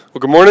Well,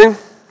 good morning.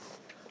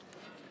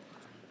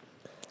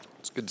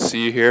 It's good to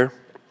see you here.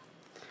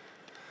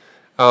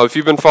 If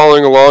you've been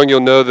following along,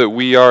 you'll know that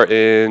we are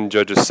in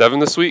Judges 7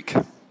 this week.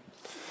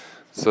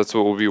 So that's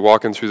what we'll be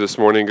walking through this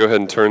morning. Go ahead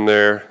and turn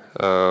there.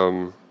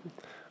 I'm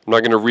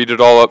not going to read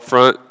it all up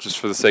front, just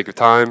for the sake of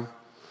time.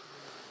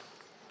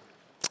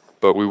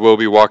 But we will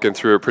be walking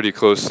through it pretty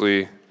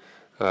closely.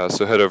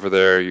 So head over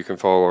there. You can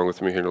follow along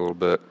with me here in a little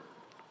bit.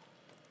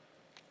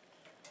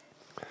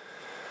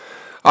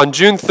 On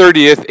June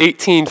 30th,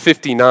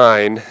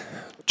 1859,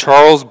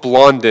 Charles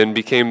Blondin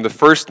became the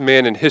first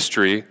man in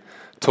history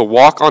to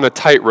walk on a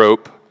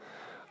tightrope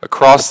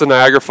across the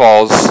Niagara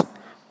Falls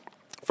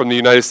from the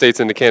United States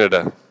into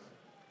Canada.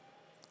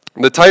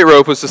 The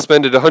tightrope was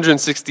suspended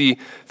 160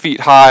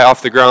 feet high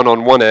off the ground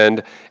on one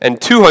end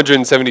and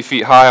 270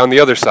 feet high on the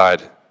other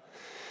side.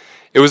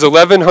 It was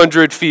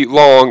 1,100 feet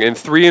long and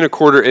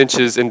 3¼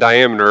 inches in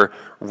diameter,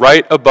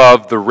 right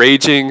above the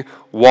raging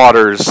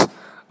waters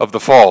of the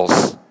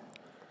falls.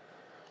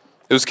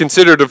 It was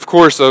considered, of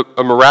course,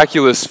 a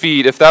miraculous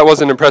feat. If that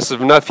wasn't impressive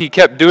enough, he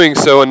kept doing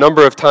so a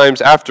number of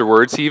times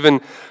afterwards. He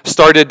even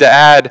started to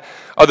add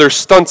other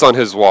stunts on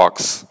his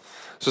walks.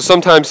 So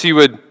sometimes he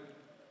would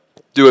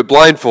do it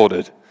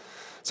blindfolded.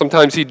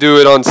 Sometimes he'd do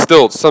it on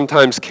stilts,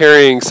 sometimes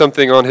carrying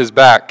something on his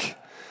back.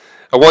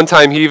 At one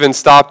time, he even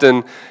stopped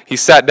and he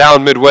sat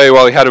down midway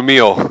while he had a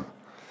meal.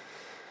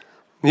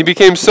 He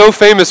became so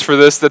famous for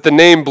this that the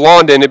name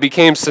Blondin, it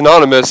became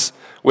synonymous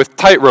with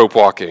tightrope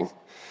walking.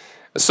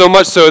 So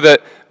much so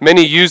that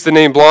many used the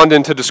name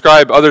Blondin to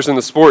describe others in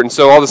the sport. And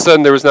so all of a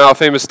sudden there was now a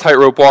famous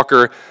tightrope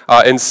walker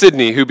in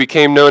Sydney who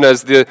became known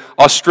as the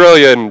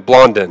Australian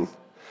Blondin,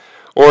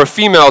 or a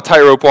female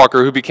tightrope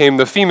walker who became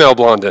the female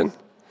Blondin.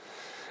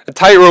 And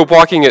tightrope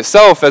walking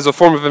itself as a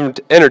form of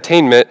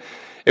entertainment,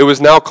 it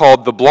was now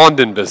called the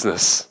Blondin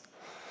business.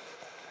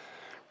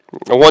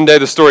 One day,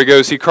 the story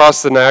goes, he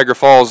crossed the Niagara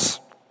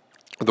Falls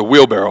with a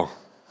wheelbarrow.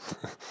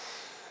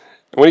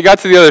 When he got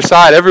to the other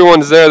side,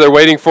 everyone's there, they're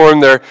waiting for him,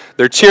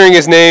 they're cheering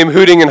his name,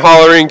 hooting and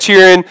hollering,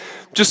 cheering,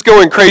 just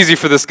going crazy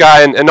for this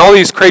guy and all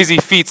these crazy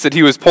feats that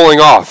he was pulling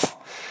off.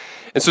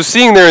 And so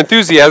seeing their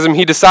enthusiasm,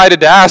 he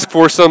decided to ask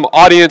for some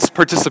audience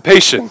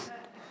participation.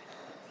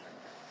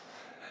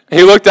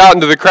 He looked out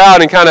into the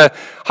crowd and kind of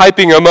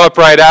hyping them up,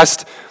 right,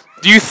 asked,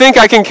 "Do you think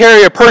I can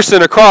carry a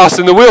person across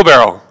in the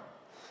wheelbarrow?"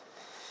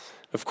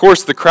 Of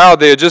course, the crowd,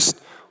 they had just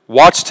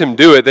watched him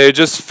do it. They had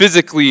just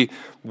physically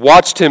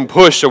watched him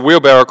push a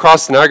wheelbarrow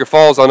across the Niagara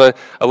Falls on a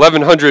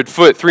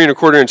 1,100-foot,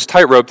 3¼ inch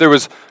tightrope. There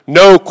was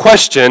no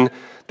question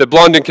that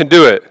Blondin can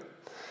do it.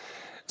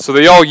 So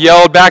they all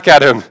yelled back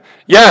at him,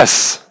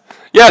 "Yes,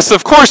 yes,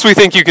 of course we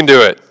think you can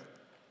do it."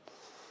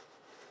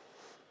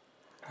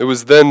 It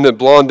was then that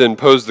Blondin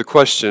posed the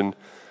question,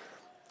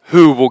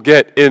 who will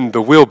get in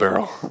the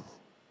wheelbarrow?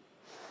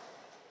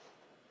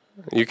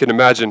 You can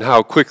imagine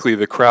how quickly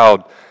the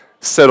crowd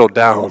settled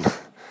down.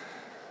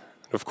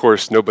 Of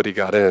course, nobody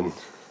got in.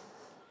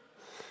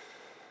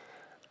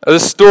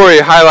 This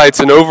story highlights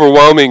an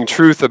overwhelming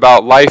truth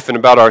about life and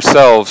about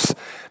ourselves,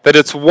 that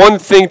it's one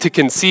thing to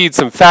concede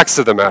some facts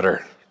of the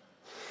matter.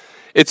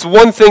 It's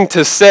one thing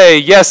to say,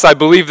 yes, I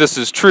believe this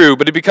is true,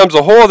 but it becomes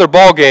a whole other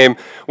ballgame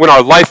when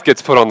our life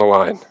gets put on the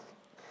line.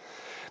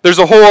 There's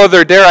a whole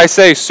other, dare I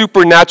say,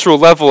 supernatural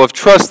level of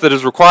trust that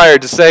is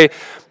required to say,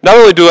 not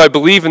only do I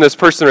believe in this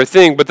person or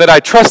thing, but that I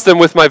trust them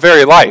with my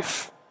very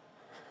life.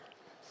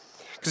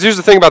 Because here's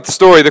the thing about the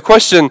story. The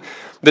question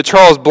that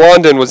Charles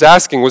Blondin was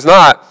asking was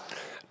not,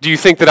 do you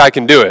think that I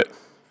can do it?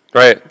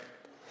 Right?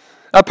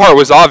 That part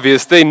was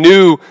obvious. They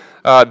knew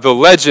the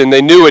legend.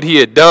 They knew what he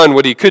had done,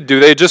 what he could do.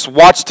 They had just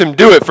watched him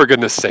do it, for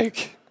goodness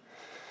sake.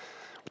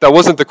 But that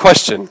wasn't the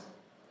question.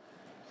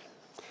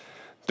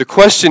 The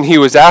question he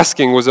was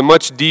asking was a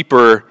much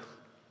deeper,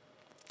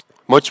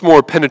 much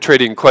more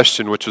penetrating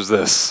question, which was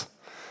this: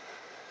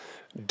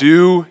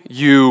 do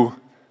you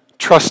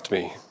trust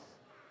me?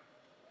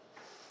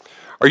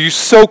 Are you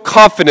so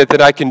confident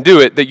that I can do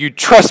it that you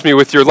trust me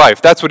with your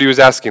life? That's what he was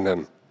asking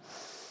them.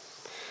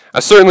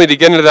 Certainly to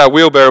get into that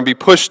wheelbarrow and be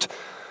pushed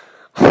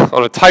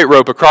on a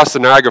tightrope across the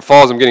Niagara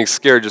Falls, I'm getting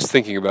scared just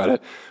thinking about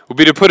it, would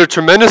be to put a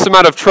tremendous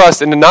amount of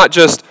trust into not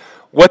just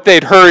what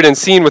they'd heard and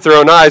seen with their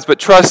own eyes, but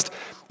trust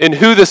in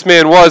who this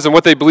man was and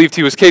what they believed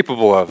he was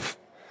capable of.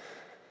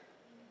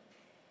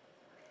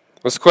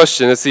 This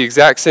question, it's the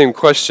exact same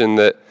question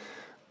that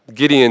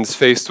Gideon's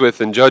faced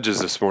with in Judges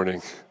this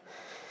morning.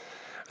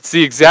 It's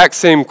the exact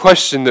same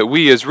question that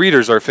we as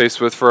readers are faced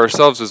with for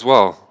ourselves as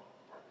well.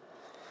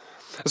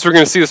 As we're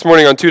going to see this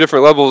morning on two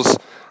different levels,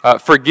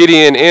 for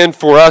Gideon and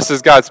for us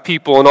as God's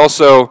people and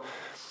also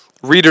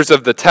readers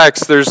of the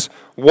text, there's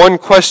one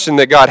question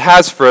that God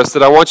has for us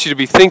that I want you to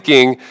be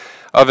thinking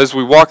of as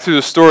we walk through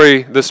the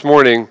story this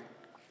morning,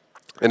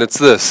 and it's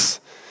this: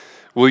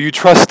 will you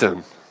trust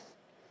him?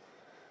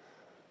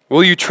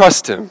 Will you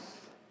trust him?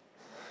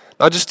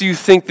 Not just do you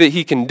think that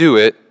he can do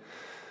it,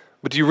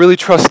 but do you really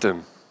trust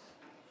him?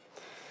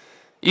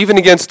 Even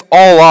against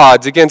all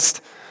odds, against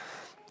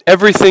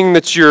everything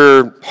that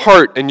your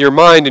heart and your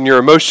mind and your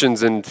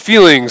emotions and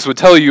feelings would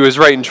tell you is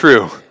right and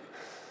true.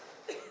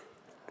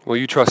 Will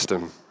you trust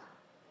him?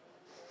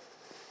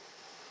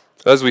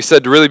 As we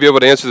said, to really be able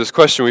to answer this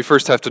question, we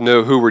first have to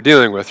know who we're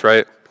dealing with,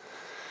 right?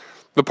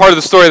 The part of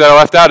the story that I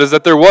left out is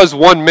that there was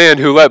one man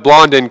who let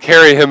Blondin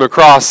carry him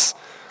across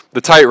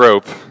the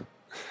tightrope.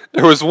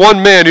 There was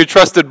one man who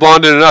trusted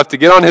Blondin enough to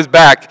get on his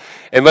back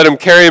and let him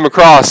carry him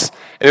across,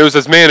 and it was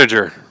his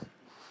manager.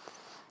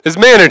 His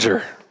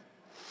manager.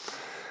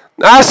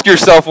 Ask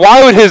yourself,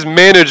 why would his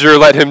manager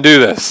let him do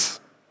this?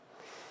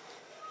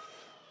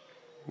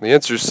 The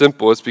answer is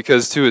simple. It's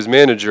because to his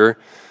manager,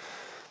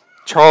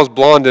 Charles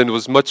Blondin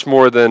was much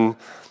more than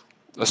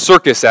a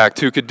circus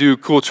act who could do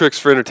cool tricks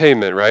for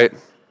entertainment, right?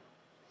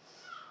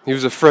 He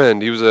was a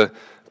friend. He was a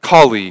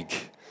colleague.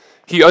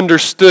 He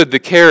understood the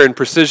care and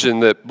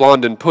precision that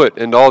Blondin put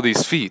into all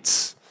these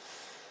feats.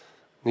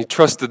 And he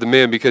trusted the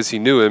man because he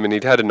knew him and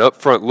he'd had an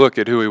upfront look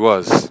at who he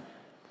was.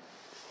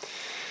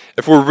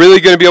 If we're really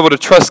going to be able to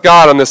trust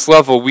God on this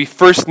level, we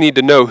first need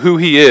to know who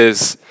he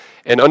is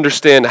and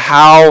understand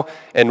how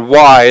and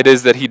why it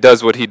is that he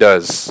does what he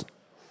does.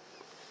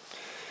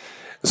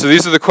 So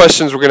these are the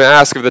questions we're going to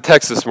ask of the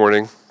text this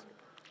morning.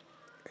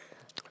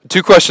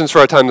 2 questions for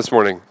our time this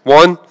morning.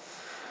 1,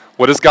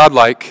 what is God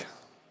like?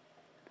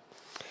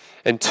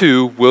 And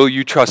 2, will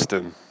you trust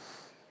him?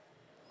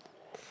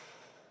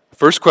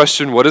 First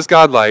question, what is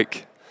God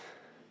like?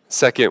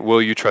 Second,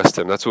 will you trust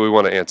him? That's what we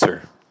want to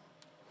answer.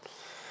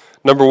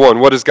 Number 1,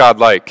 what is God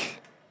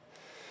like?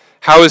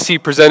 How is he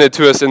presented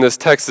to us in this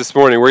text this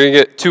morning? We're going to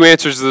get 2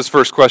 answers to this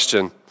first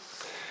question.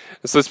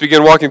 So let's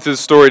begin walking through the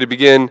story to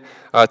begin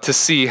to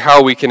see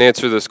how we can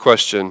answer this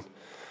question.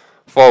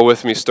 Follow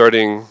with me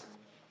starting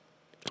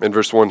in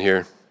verse 1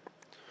 here.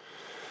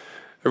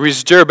 It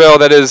reads, Jerubbaal,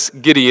 that is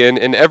Gideon,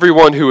 and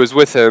everyone who was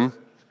with him,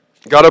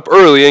 got up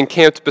early and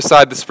camped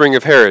beside the spring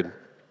of Harod.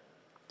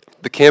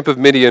 The camp of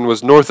Midian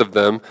was north of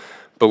them,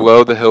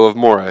 below the hill of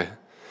Moreh.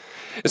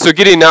 And so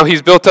Gideon, now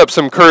he's built up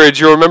some courage.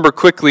 You'll remember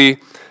quickly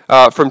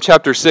from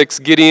chapter 6,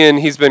 Gideon,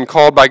 he's been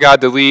called by God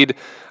to lead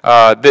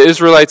the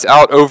Israelites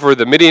out over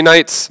the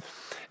Midianites,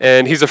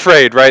 and he's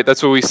afraid, right?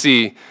 That's what we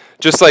see.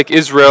 Just like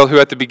Israel, who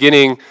at the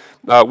beginning,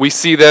 we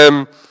see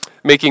them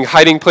making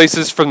hiding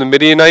places from the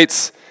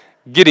Midianites,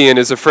 Gideon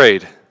is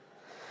afraid.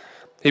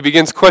 He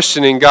begins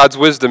questioning God's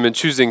wisdom in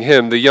choosing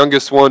him, the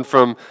youngest one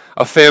from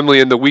a family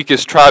in the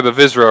weakest tribe of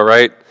Israel,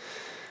 right?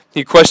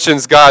 He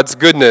questions God's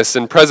goodness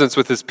and presence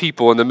with his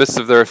people in the midst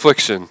of their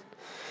affliction.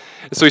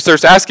 And so he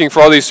starts asking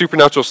for all these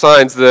supernatural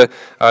signs, the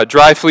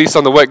dry fleece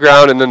on the wet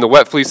ground and then the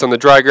wet fleece on the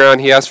dry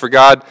ground. He asks for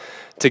God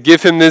to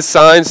give him these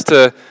signs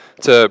to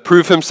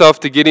prove himself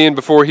to Gideon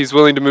before he's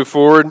willing to move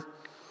forward.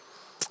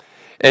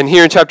 And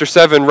here in chapter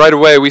 7, right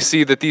away, we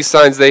see that these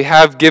signs, they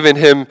have given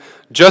him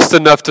just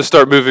enough to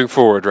start moving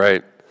forward,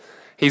 right?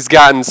 He's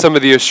gotten some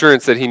of the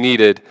assurance that he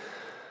needed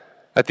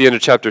at the end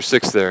of chapter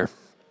 6 there.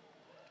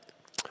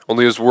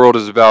 Only his world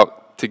is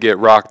about to get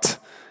rocked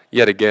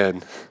yet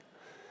again.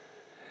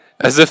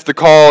 As if the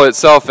call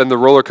itself and the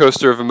roller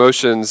coaster of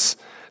emotions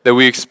that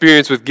we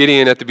experienced with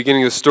Gideon at the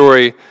beginning of the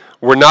story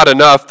were not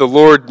enough, the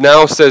Lord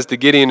now says to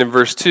Gideon in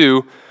verse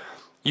 2,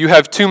 you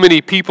have too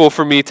many people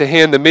for me to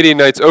hand the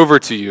Midianites over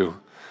to you,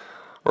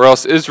 or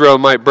else Israel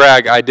might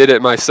brag, I did it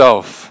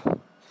myself.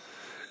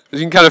 You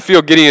can kind of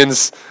feel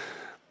Gideon's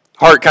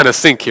heart kind of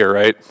sink here,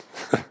 right?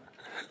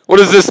 What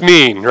does this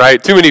mean,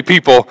 right? Too many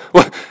people.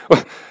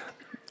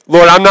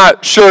 Lord, I'm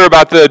not sure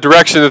about the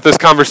direction that this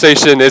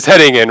conversation is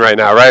heading in right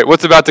now, right?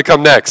 What's about to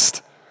come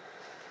next?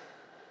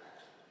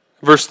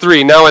 Verse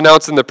 3, now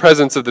announce in the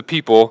presence of the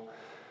people,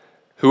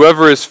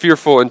 whoever is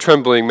fearful and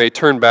trembling may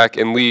turn back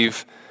and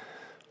leave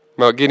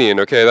Mount Gilead.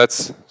 Okay,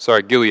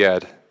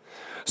 Gilead.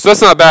 So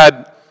that's not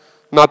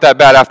that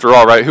bad after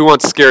all, right? Who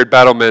wants scared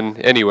battlemen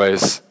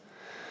anyways?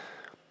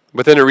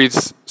 But then it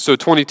reads, so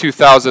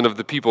 22,000 of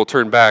the people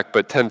turned back,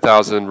 but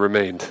 10,000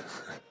 remained.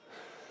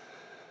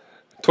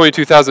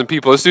 22,000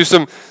 people. Let's do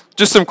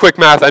some quick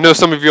math. I know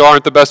some of you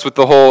aren't the best with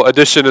the whole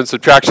addition and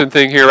subtraction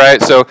thing here,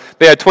 right? So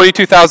they had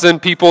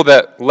 22,000 people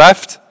that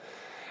left.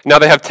 Now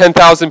they have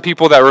 10,000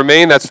 people that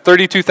remain. That's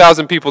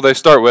 32,000 people they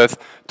start with.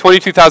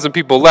 22,000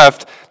 people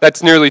left.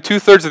 That's nearly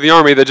 2/3 of the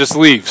army that just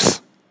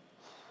leaves.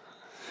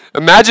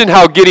 Imagine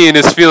how Gideon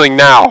is feeling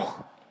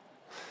now.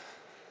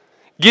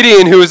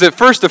 Gideon, who was at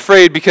first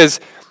afraid because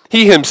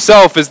he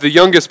himself is the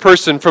youngest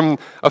person from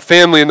a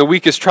family in the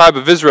weakest tribe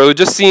of Israel, who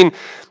just seen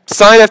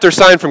sign after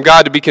sign from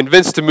God to be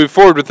convinced to move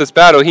forward with this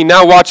battle, he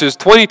now watches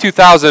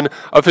 22,000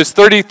 of his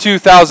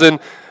 32,000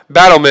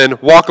 battlemen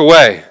walk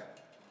away.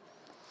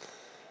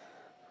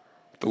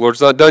 The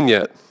Lord's not done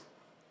yet.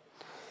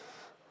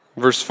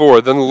 Verse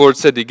 4, then the Lord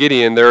said to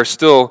Gideon, there are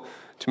still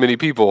too many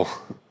people.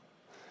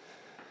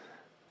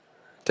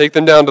 Take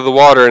them down to the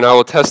water, and I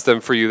will test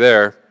them for you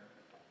there.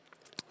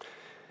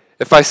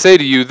 If I say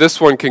to you, this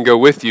one can go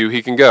with you,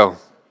 he can go.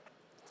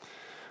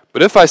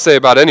 But if I say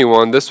about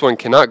anyone, this one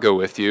cannot go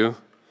with you,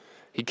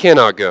 he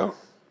cannot go.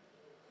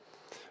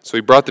 So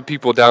he brought the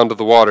people down to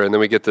the water, and then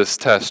we get this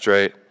test,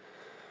 right?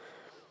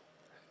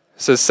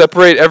 It says,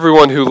 separate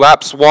everyone who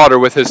laps water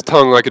with his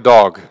tongue like a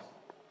dog.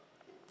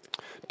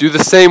 Do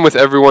the same with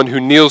everyone who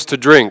kneels to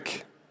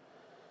drink.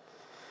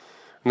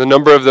 And the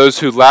number of those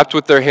who lapped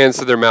with their hands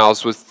to their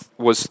mouths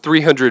was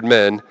 300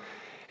 men,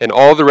 and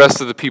all the rest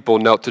of the people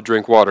knelt to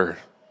drink water.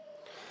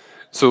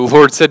 So the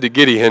Lord said to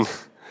Gideon,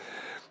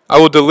 I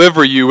will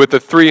deliver you with the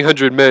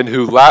 300 men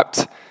who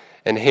lapped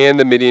and hand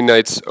the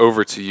Midianites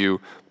over to you,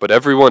 but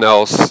everyone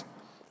else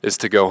is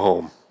to go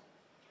home.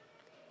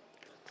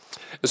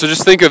 And so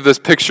just think of this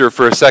picture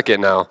for a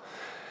second now.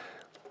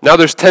 Now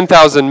there's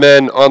 10,000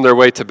 men on their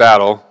way to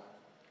battle.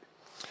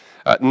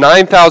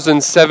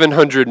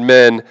 9,700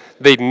 men,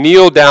 they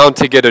kneel down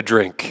to get a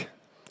drink,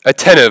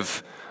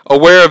 attentive,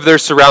 aware of their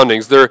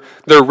surroundings. They're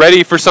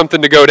ready for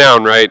something to go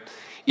down, right?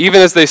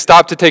 Even as they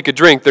stop to take a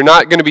drink, they're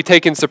not going to be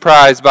taken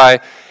surprised by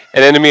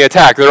an enemy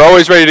attack. They're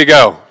always ready to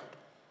go.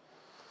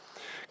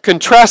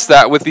 Contrast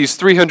that with these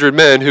 300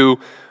 men who,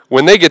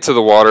 when they get to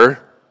the water,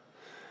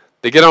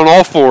 they get on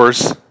all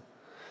fours, and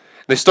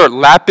they start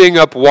lapping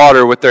up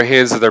water with their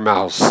hands to their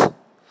mouths.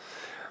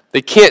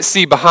 They can't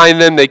see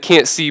behind them. They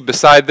can't see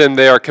beside them.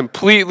 They are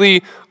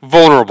completely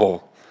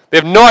vulnerable. They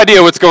have no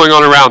idea what's going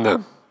on around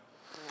them.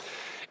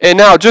 And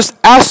now just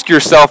ask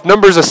yourself,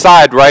 numbers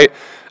aside, right?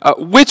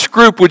 Which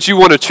group would you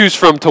want to choose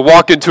from to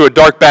walk into a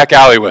dark back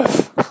alley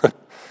with?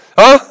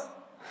 Huh?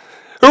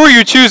 Who are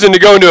you choosing to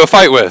go into a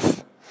fight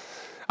with?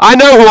 I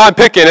know who I'm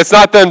picking. It's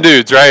not them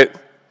dudes, right?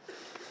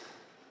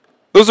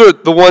 Those are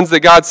the ones that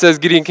God says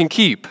Gideon can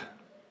keep.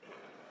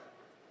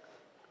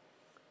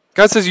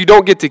 God says you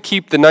don't get to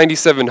keep the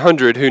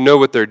 9,700 who know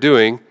what they're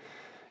doing.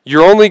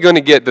 You're only going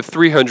to get the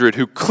 300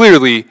 who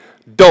clearly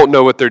don't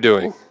know what they're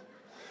doing.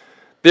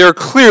 They are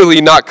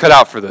clearly not cut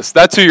out for this.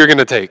 That's who you're going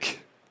to take.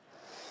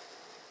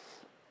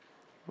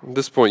 At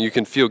this point, you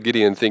can feel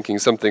Gideon thinking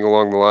something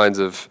along the lines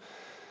of,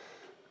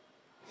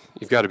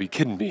 you've got to be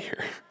kidding me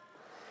here.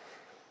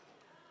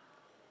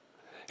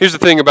 Here's the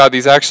thing about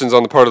these actions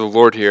on the part of the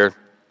Lord here.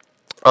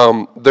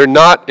 They're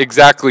not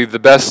exactly the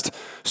best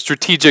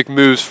strategic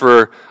moves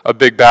for a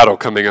big battle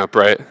coming up,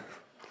 right?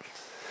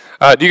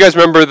 Do you guys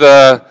remember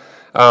the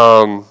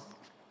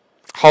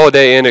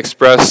Holiday Inn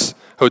Express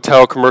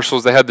hotel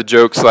commercials? They had the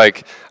jokes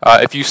like,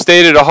 if you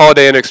stayed at a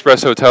Holiday Inn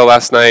Express hotel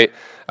last night,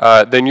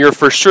 then you're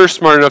for sure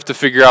smart enough to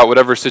figure out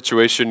whatever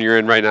situation you're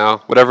in right now,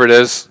 whatever it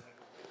is.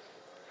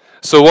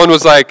 So one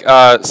was like,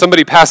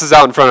 somebody passes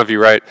out in front of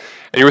you, right?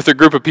 And you're with a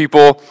group of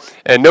people,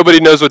 and nobody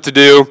knows what to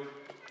do.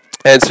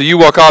 And so you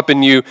walk up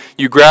and you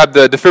grab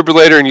the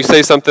defibrillator and you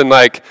say something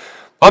like,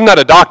 I'm not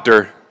a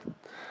doctor,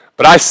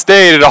 but I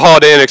stayed at a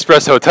Holiday Inn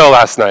Express hotel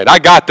last night. I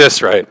got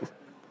this right.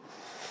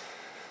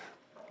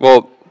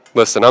 Well,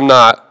 listen, I'm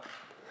not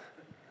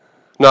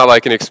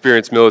like an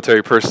experienced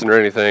military person or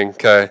anything,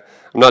 okay?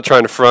 I'm not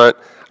trying to front.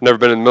 I've never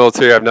been in the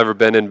military. I've never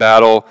been in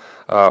battle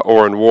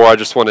or in war. I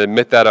just want to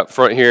admit that up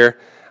front here.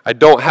 I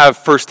don't have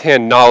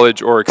firsthand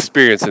knowledge or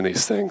experience in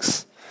these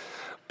things.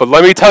 But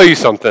let me tell you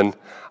something.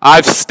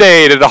 I've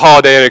stayed at a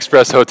Holiday Inn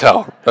Express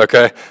hotel,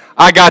 okay?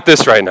 I got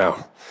this right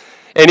now.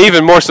 And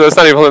even more so,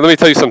 let me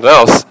tell you something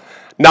else.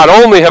 Not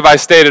only have I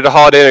stayed at a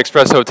Holiday Inn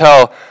Express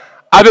hotel,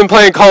 I've been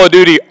playing Call of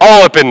Duty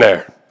all up in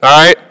there,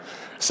 all right?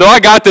 So I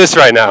got this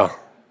right now.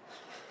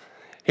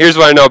 Here's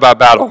what I know about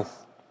battle.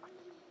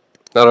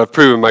 Now that I've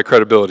proven my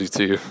credibility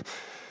to you.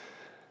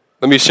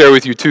 Let me share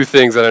with you two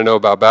things that I know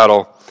about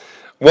battle.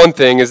 One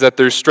thing is that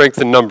there's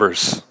strength in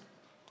numbers.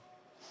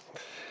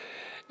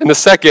 And the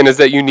second is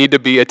that you need to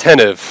be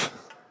attentive.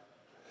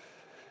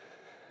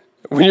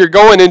 When you're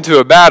going into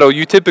a battle,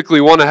 you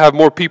typically want to have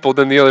more people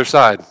than the other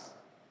side.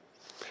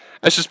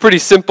 That's just pretty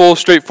simple,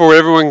 straightforward.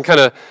 Everyone can kind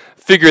of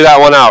figure that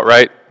one out,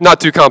 right?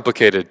 Not too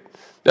complicated.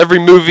 Every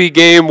movie,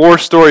 game, war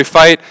story,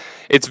 fight,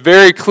 it's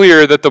very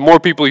clear that the more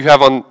people you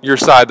have on your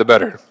side, the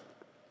better.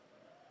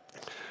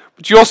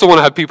 But you also want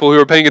to have people who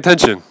are paying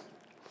attention.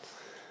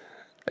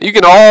 You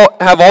can all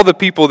have all the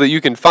people that you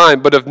can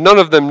find, but if none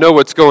of them know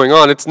what's going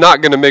on, it's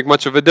not going to make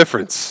much of a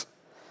difference.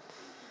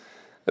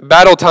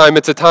 Battle time,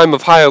 it's a time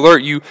of high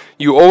alert. You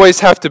always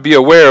have to be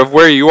aware of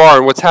where you are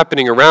and what's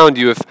happening around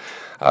you if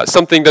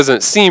something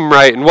doesn't seem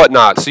right and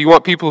whatnot. So you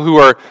want people who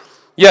are,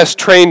 yes,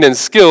 trained and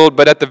skilled,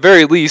 but at the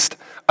very least,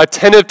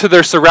 attentive to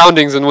their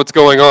surroundings and what's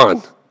going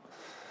on.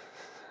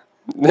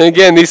 And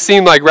again, these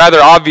seem like rather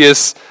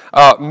obvious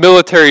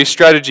military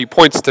strategy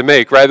points to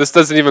make, right? This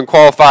doesn't even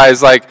qualify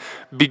as like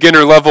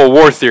beginner level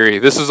war theory.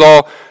 This is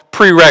all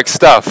prereq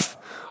stuff.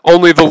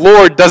 Only the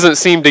Lord doesn't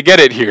seem to get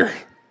it here.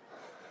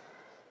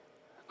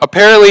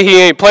 Apparently he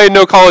ain't played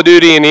no Call of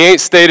Duty and he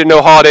ain't stayed at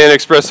no Holiday Inn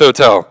Express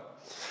hotel.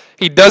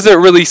 He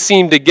doesn't really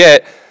seem to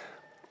get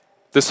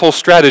this whole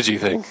strategy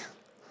thing.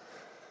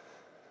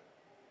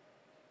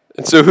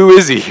 And so who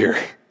is he here?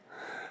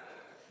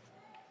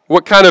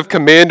 What kind of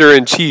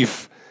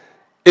commander-in-chief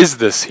is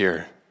this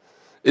here?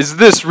 Is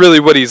this really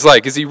what he's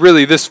like? Is he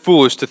really this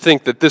foolish to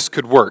think that this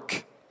could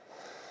work?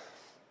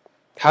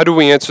 How do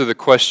we answer the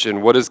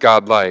question, what is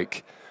God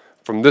like,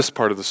 from this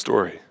part of the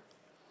story?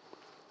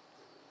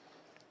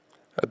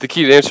 The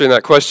key to answering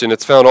that question,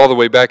 it's found all the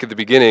way back at the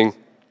beginning,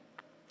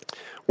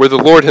 where the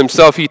Lord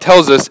himself, he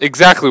tells us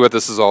exactly what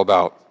this is all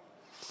about.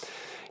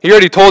 He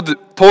already told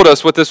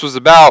us what this was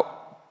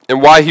about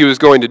and why he was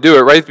going to do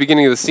it. Right at the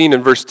beginning of the scene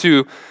in verse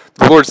 2,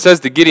 the Lord says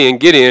to Gideon,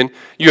 Gideon,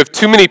 you have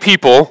too many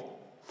people,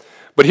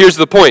 but here's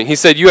the point. He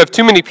said, you have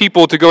too many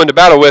people to go into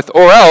battle with,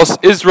 or else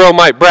Israel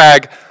might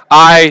brag,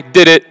 I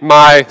did it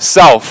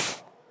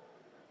myself.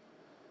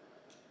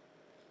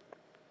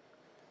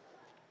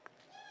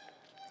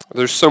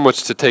 There's so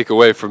much to take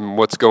away from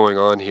what's going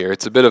on here.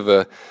 It's a bit of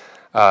a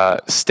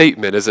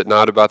statement, is it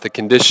not, about the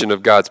condition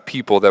of God's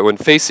people, that when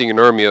facing an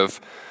army of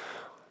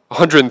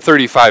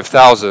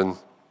 135,000,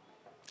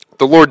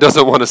 the Lord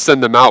doesn't want to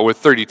send them out with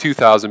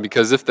 32,000,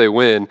 because if they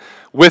win,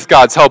 with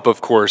God's help, of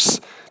course,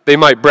 they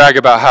might brag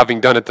about having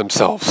done it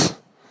themselves.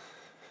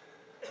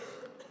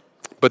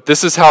 But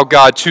this is how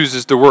God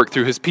chooses to work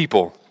through his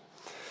people.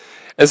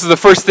 And so the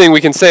first thing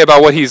we can say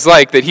about what he's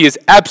like, that he is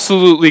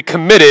absolutely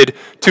committed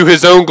to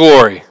his own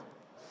glory.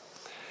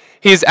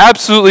 He is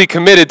absolutely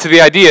committed to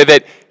the idea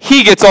that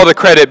he gets all the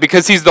credit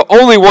because he's the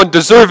only one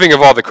deserving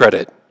of all the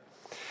credit.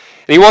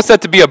 And he wants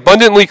that to be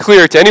abundantly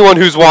clear to anyone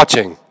who's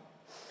watching.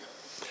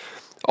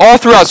 All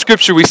throughout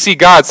Scripture, we see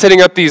God setting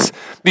up these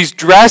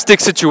drastic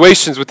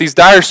situations with these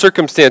dire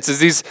circumstances,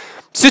 these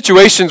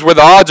situations where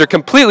the odds are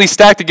completely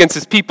stacked against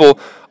his people,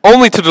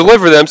 only to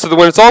deliver them, so that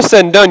when it's all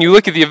said and done, you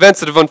look at the events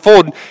that have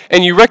unfolded,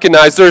 and you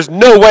recognize there's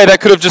no way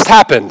that could have just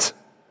happened.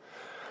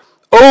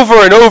 Over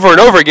and over and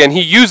over again,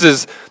 he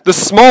uses the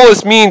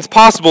smallest means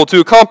possible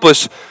to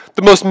accomplish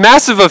the most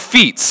massive of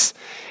feats.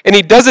 And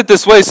he does it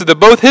this way so that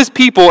both his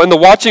people and the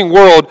watching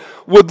world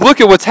would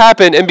look at what's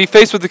happened and be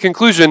faced with the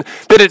conclusion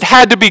that it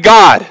had to be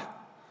God.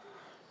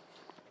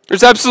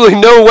 There's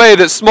absolutely no way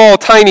that small,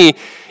 tiny,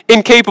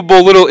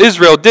 incapable little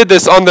Israel did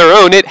this on their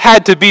own. It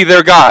had to be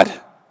their God.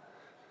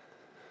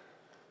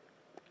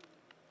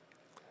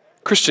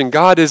 Christian,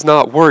 God is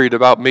not worried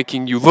about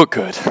making you look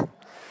good.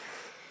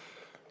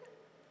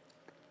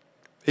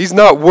 He's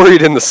not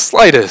worried in the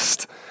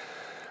slightest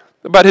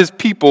about his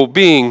people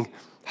being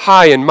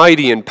high and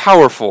mighty and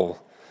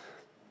powerful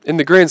in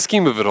the grand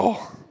scheme of it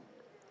all.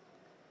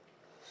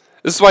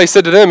 This is why he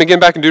said to them, again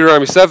back in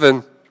Deuteronomy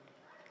 7,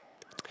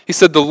 he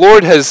said, the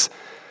Lord has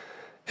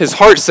his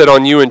heart set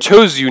on you and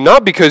chose you,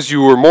 not because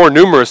you were more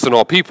numerous than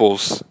all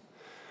peoples,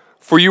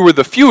 for you were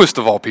the fewest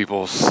of all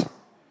peoples.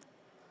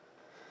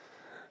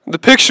 The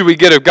picture we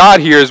get of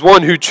God here is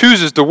one who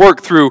chooses to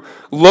work through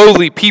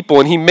lowly people,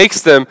 and he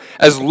makes them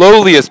as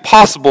lowly as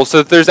possible so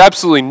that there's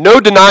absolutely no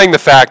denying the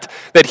fact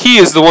that he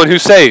is the one who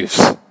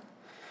saves.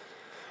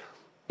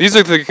 These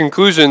are the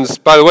conclusions,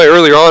 by the way,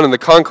 earlier on in the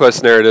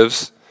conquest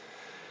narratives.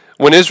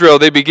 When Israel,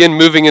 they begin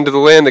moving into the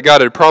land that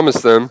God had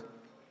promised them.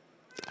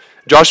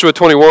 Joshua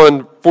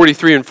 21,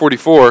 43 and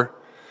 44.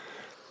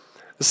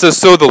 It says,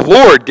 so the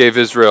Lord gave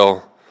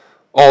Israel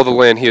all the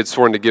land he had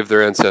sworn to give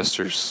their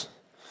ancestors.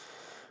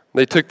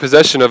 They took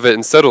possession of it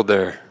and settled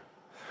there.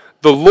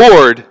 The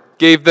Lord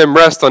gave them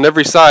rest on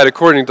every side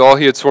according to all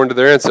he had sworn to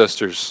their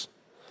ancestors.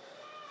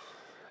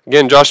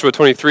 Again, Joshua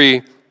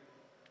 23,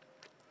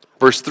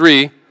 verse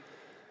 3,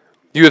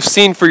 you have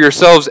seen for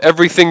yourselves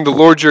everything the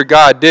Lord your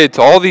God did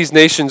to all these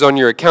nations on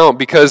your account,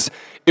 because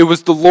it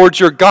was the Lord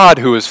your God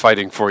who was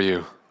fighting for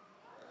you.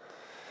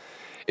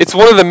 It's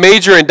one of the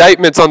major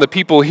indictments on the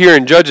people here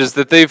in Judges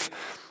that they've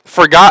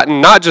forgotten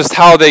not just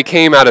how they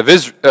came out of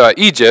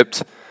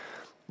Egypt,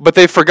 but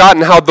they've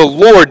forgotten how the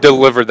Lord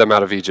delivered them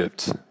out of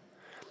Egypt.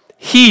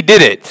 He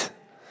did it,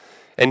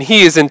 and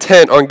he is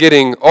intent on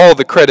getting all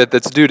the credit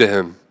that's due to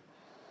him.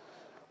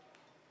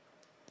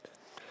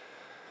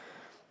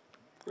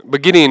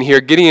 But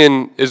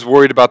Gideon is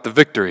worried about the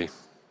victory.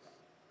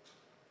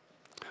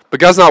 But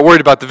God's not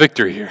worried about the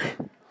victory here.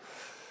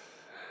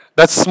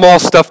 That's small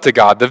stuff to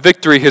God. The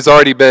victory has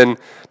already been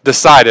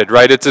decided,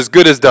 right? It's as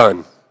good as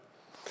done.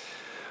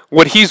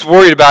 What he's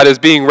worried about is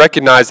being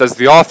recognized as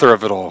the author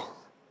of it all.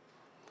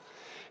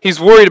 He's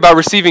worried about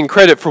receiving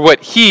credit for what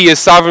he is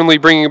sovereignly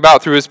bringing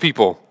about through his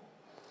people.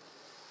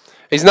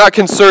 He's not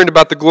concerned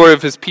about the glory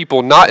of his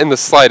people, not in the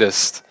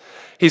slightest.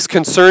 He's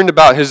concerned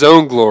about his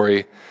own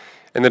glory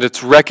and that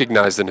it's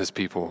recognized in his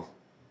people.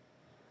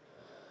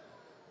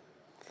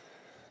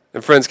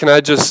 And friends, can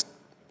I just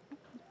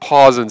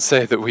pause and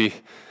say that we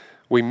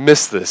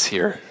miss this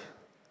here?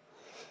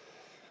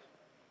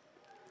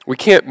 We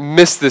can't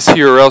miss this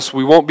here, or else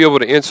we won't be able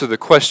to answer the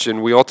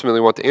question we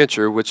ultimately want to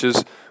answer, which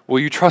is, will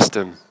you trust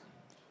him?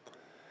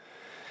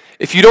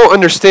 If you don't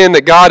understand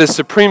that God is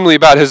supremely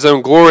about his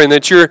own glory and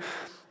that you're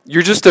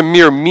just a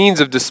mere means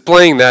of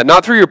displaying that,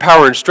 not through your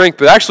power and strength,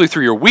 but actually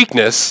through your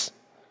weakness,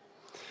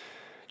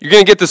 you're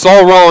going to get this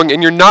all wrong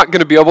and you're not going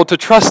to be able to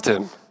trust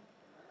him.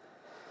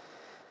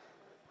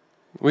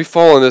 We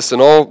fall in this in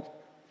all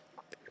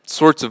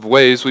sorts of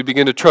ways. We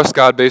begin to trust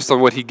God based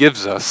on what he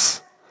gives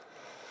us.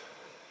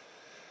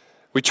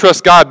 We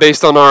trust God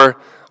based on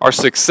our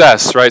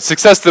success, right?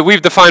 Success that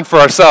we've defined for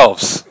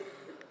ourselves.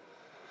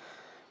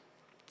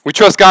 We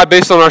trust God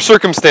based on our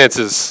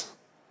circumstances,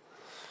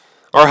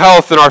 our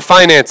health, and our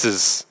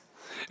finances.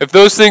 If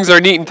those things are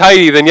neat and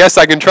tidy, then yes,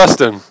 I can trust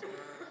him.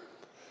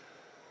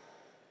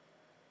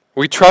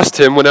 We trust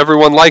him when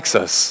everyone likes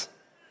us.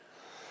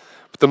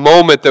 But the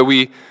moment that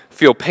we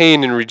feel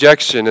pain and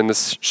rejection and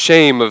the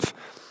shame of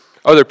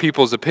other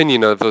people's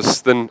opinion of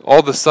us, then all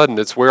of a sudden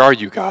it's, where are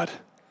you, God?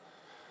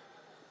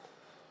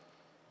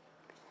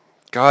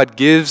 God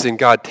gives and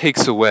God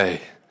takes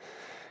away.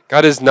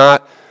 God is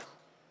not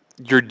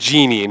your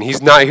genie, and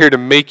he's not here to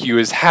make you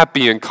as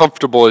happy and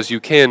comfortable as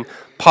you can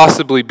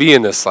possibly be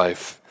in this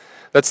life.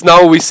 That's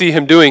not what we see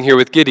him doing here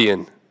with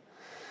Gideon.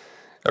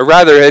 Or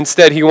rather,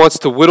 instead, he wants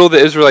to whittle the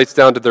Israelites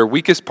down to their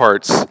weakest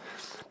parts,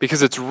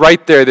 because it's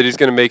right there that he's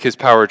going to make his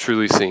power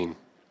truly seen.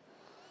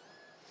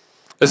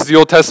 This is the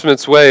Old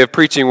Testament's way of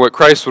preaching what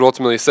Christ would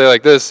ultimately say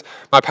like this: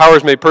 my power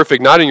is made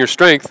perfect not in your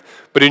strength,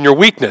 but in your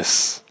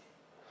weakness.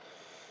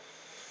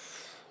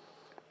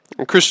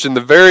 And Christian,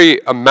 the very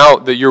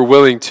amount that you're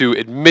willing to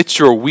admit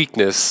your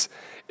weakness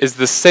is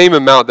the same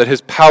amount that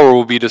his power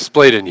will be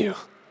displayed in you.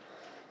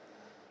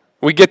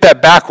 We get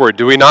that backward,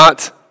 do we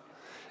not?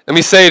 Let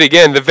me say it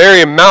again. The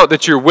very amount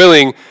that you're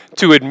willing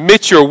to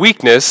admit your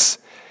weakness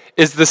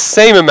is the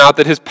same amount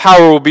that his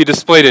power will be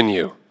displayed in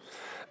you.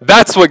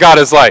 That's what God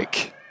is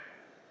like.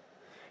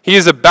 He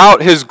is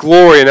about his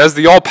glory, and as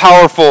the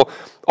all-powerful,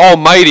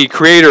 almighty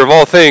creator of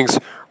all things,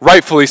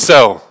 rightfully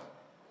so.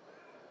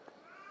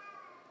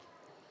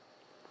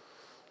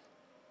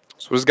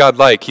 So what is God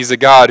like? He's a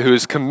God who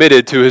is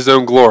committed to his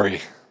own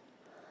glory.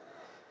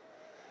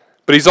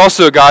 But he's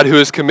also a God who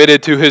is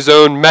committed to his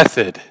own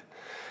method.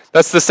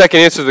 That's the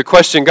second answer to the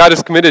question. God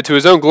is committed to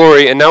his own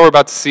glory, and now we're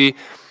about to see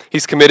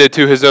he's committed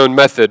to his own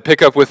method.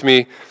 Pick up with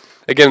me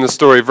again in the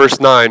story, verse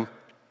 9.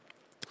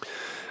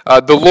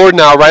 The Lord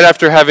now, right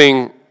after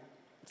having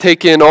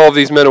taken all of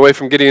these men away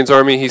from Gideon's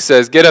army, he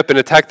says, get up and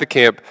attack the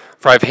camp,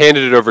 for I've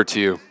handed it over to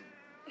you.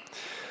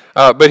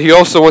 But he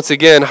also once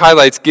again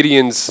highlights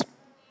Gideon's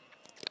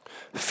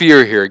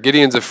fear here.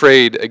 Gideon's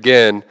afraid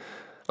again,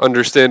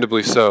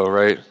 understandably so,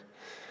 right?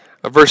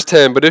 Verse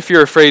 10, but if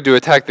you're afraid to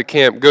attack the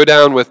camp, go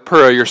down with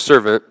Purah, your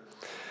servant,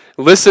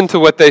 listen to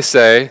what they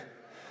say,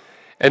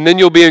 and then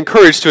you'll be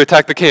encouraged to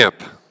attack the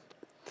camp.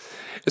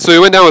 And so he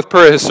went down with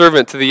Purah, his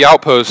servant, to the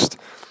outpost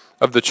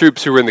of the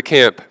troops who were in the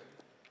camp.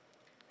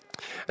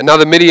 And now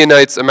the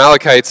Midianites,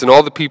 Amalekites, and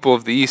all the people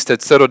of the east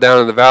had settled down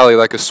in the valley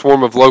like a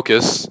swarm of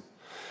locusts.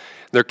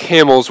 Their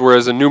camels were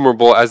as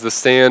innumerable as the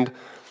sand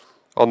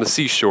on the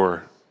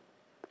seashore.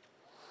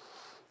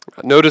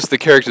 Notice the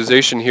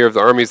characterization here of the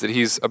armies that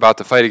he's about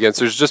to fight against.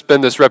 There's just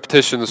been this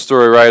repetition in the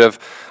story, right, of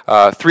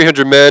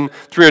 300 men,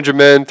 300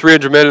 men,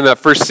 300 men in that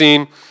first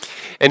scene.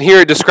 And here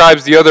it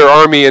describes the other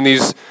army in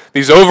these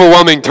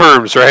overwhelming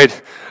terms,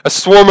 right? A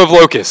swarm of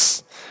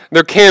locusts.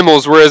 Their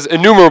camels were as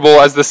innumerable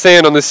as the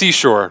sand on the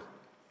seashore.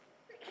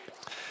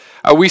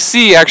 We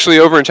see actually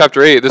over in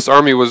chapter 8, this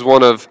army was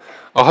one of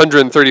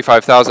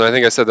 135,000. I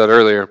think I said that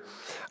earlier.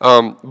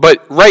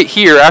 But right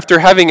here, after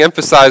having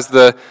emphasized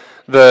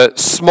the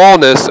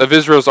smallness of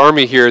Israel's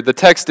army here, the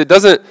text, it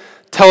doesn't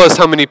tell us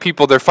how many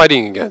people they're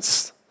fighting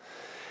against.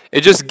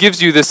 It just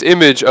gives you this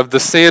image of the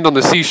sand on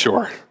the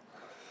seashore.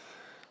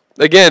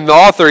 Again, the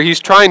author, he's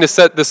trying to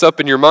set this up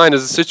in your mind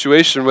as a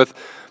situation with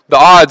the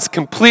odds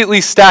completely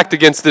stacked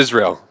against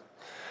Israel.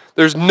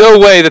 There's no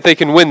way that they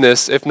can win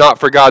this if not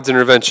for God's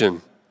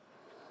intervention.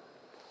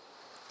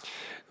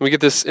 We get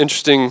this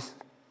interesting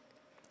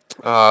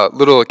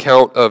little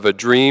account of a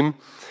dream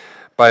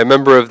by a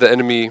member of the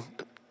enemy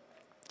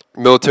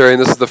military,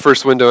 and this is the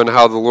first window into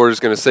how the Lord is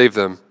going to save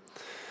them.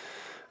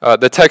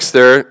 The text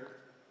there,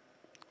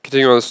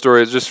 continuing on the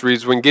story, it just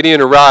reads, when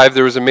Gideon arrived,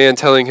 there was a man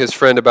telling his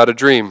friend about a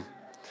dream.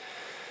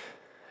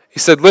 He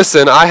said,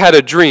 listen, I had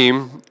a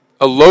dream.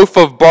 A loaf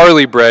of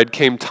barley bread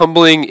came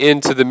tumbling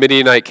into the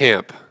Midianite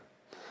camp,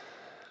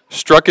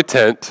 struck a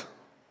tent,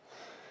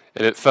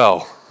 and it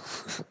fell.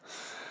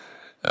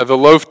 The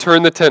loaf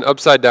turned the tent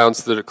upside down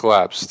so that it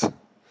collapsed.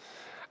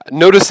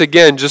 Notice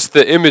again just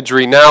the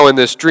imagery now in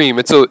this dream.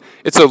 It's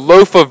a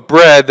loaf of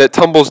bread that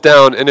tumbles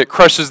down and it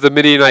crushes the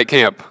Midianite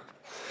camp.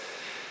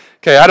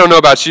 Okay, I don't know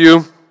about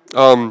you.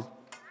 When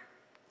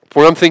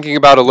I'm thinking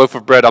about a loaf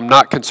of bread, I'm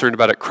not concerned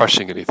about it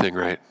crushing anything,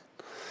 right?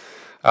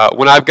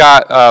 When I've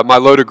got my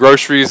load of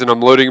groceries and I'm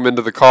loading them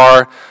into the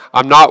car,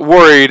 I'm not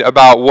worried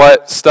about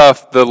what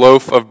stuff the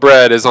loaf of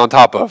bread is on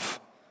top of,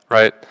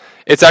 right?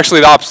 It's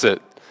actually the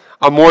opposite.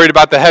 I'm worried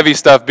about the heavy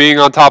stuff being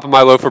on top of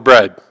my loaf of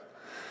bread,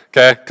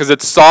 okay? Because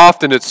it's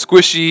soft and it's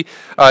squishy.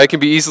 It can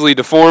be easily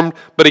deformed.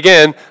 But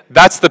again,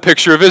 that's the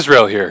picture of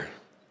Israel here.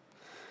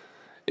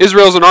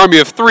 Israel's an army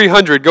of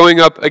 300 going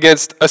up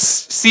against a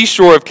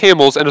seashore of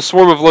camels and a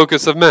swarm of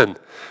locusts of men.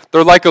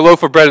 They're like a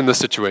loaf of bread in this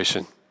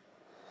situation.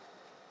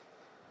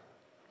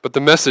 But the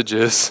message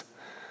is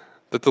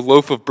that the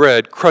loaf of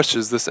bread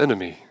crushes this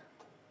enemy.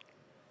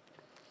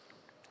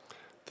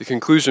 The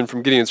conclusion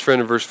from Gideon's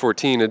friend in verse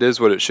 14, it is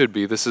what it should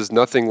be. This is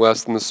nothing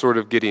less than the sword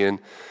of Gideon,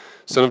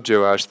 son of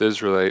Joash, the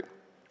Israelite.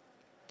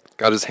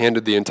 God has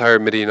handed the entire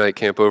Midianite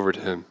camp over to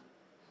him.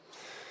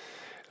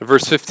 In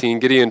verse 15,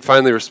 Gideon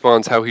finally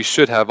responds how he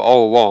should have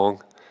all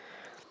along.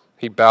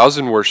 He bows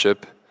in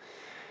worship,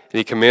 and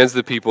he commands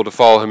the people to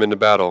follow him into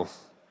battle.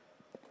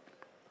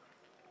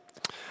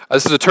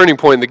 This is a turning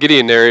point in the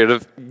Gideon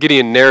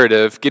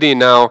narrative. Gideon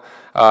now,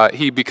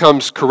 he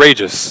becomes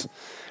courageous.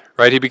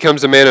 Right, he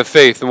becomes a man of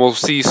faith, and we'll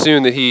see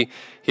soon that he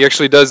he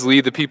actually does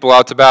lead the people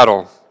out to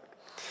battle.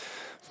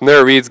 From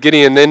there it reads,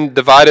 Gideon then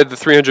divided the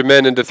 300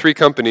 men into 3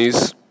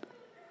 companies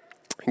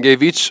and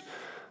gave each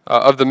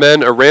of the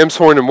men a ram's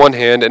horn in one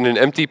hand and an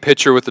empty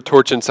pitcher with a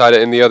torch inside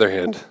it in the other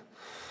hand.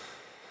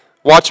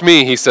 Watch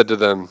me, he said to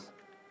them,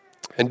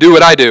 and do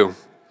what I do.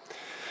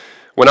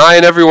 When I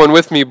and everyone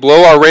with me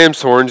blow our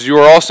ram's horns, you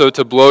are also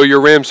to blow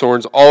your ram's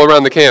horns all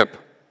around the camp.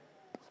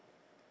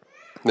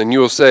 Then you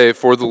will say,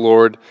 for the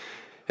Lord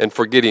and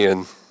for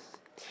Gideon.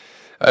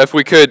 If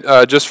we could,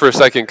 just for a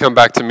second, come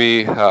back to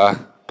me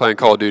playing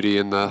Call of Duty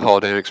in the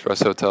Holiday Inn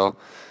Express Hotel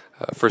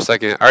for a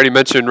second. I already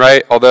mentioned,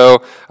 right,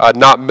 although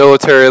not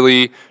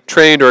militarily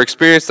trained or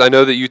experienced, I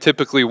know that you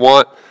typically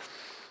want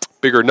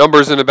bigger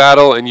numbers in a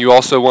battle, and you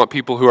also want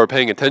people who are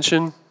paying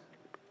attention.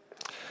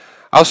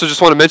 I also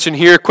just want to mention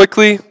here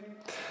quickly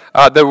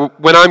that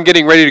when I'm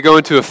getting ready to go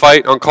into a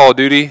fight on Call of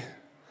Duty,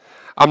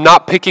 I'm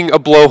not picking a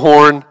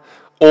blowhorn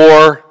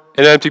or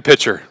an empty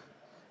pitcher,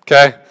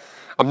 okay?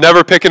 I'm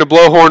never picking a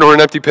blowhorn or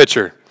an empty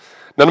pitcher.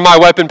 None of my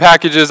weapon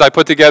packages I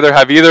put together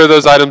have either of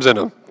those items in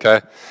them,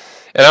 okay?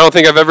 And I don't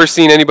think I've ever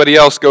seen anybody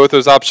else go with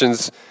those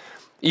options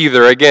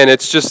either. Again,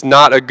 it's just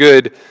not a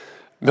good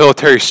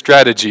military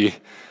strategy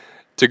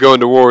to go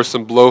into war with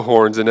some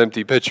blowhorns and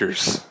empty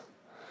pitchers.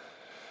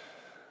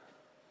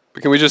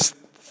 But can we just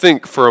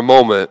think for a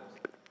moment,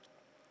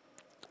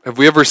 have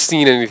we ever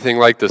seen anything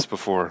like this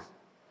before?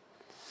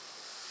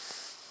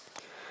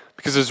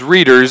 Because as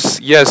readers,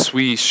 yes,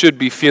 we should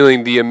be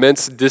feeling the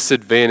immense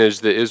disadvantage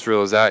that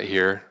Israel is at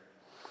here.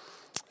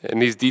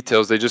 And these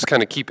details, they just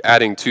kind of keep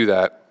adding to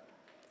that.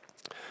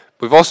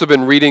 We've also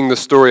been reading the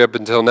story up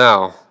until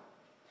now.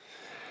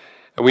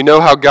 And we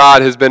know how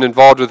God has been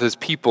involved with his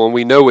people, and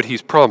we know what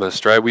he's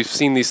promised, right? We've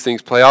seen these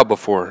things play out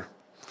before.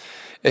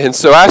 And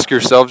so ask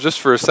yourselves, just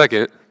for a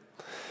second,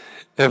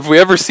 have we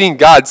ever seen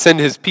God send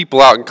his people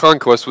out in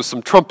conquest with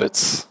some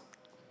trumpets?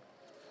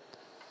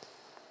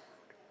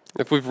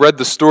 If we've read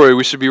the story,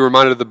 we should be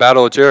reminded of the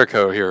Battle of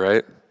Jericho here,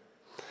 right?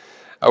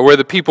 Where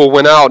the people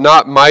went out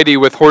not mighty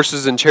with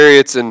horses and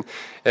chariots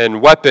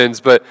and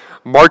weapons, but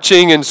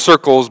marching in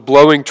circles,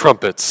 blowing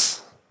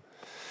trumpets.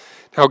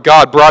 How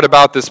God brought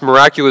about this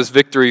miraculous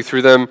victory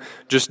through them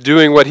just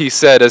doing what he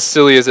said, as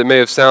silly as it may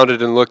have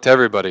sounded and looked to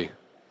everybody.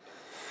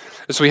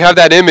 So we have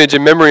that image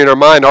and memory in our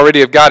mind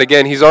already of God.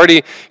 Again, he's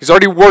already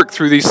worked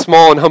through these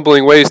small and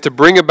humbling ways to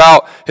bring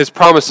about his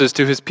promises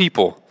to his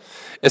people.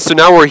 And so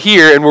now we're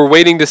here and we're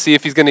waiting to see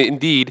if he's going to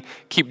indeed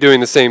keep doing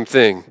the same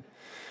thing.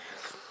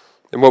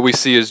 And what we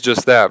see is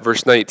just that.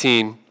 Verse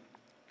 19,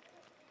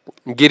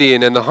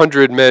 Gideon and the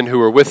 100 men who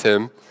were with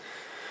him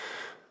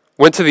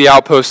went to the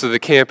outposts of the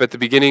camp at the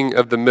beginning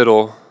of the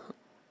middle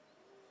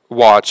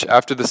watch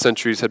after the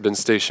sentries had been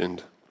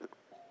stationed.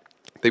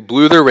 They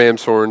blew their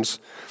ram's horns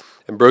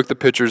and broke the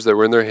pitchers that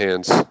were in their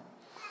hands.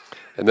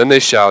 And then they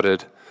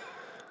shouted,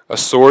 "A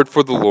sword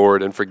for the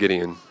Lord and for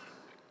Gideon."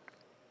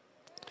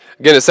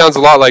 Again, it sounds a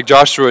lot like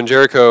Joshua and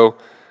Jericho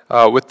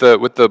with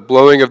the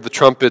blowing of the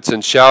trumpets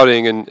and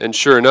shouting, and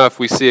sure enough,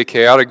 we see a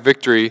chaotic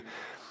victory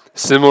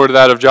similar to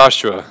that of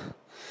Joshua.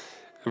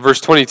 In verse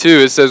 22,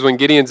 it says, when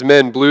Gideon's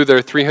men blew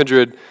their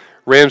 300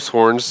 ram's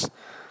horns,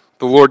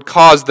 the Lord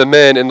caused the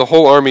men and the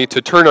whole army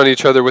to turn on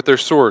each other with their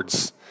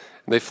swords,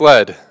 and they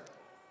fled.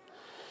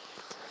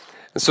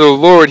 And so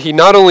the Lord, he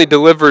not only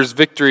delivers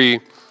victory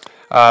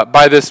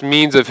by this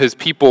means of his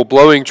people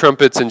blowing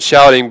trumpets and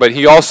shouting, but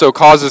he also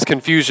causes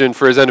confusion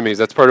for his enemies.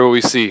 That's part of what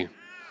we see.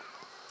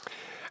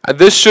 And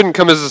this shouldn't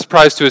come as a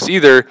surprise to us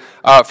either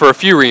for a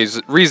few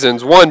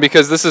reasons. One,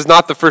 because this is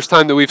not the first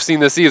time that we've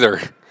seen this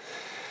either.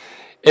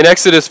 In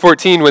Exodus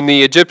 14, when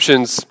the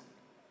Egyptians,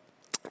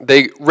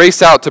 they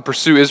race out to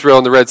pursue Israel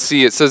in the Red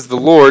Sea, it says the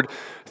Lord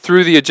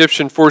threw the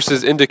Egyptian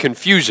forces into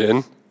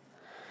confusion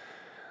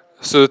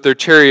so that their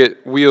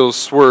chariot wheels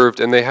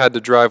swerved and they had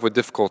to drive with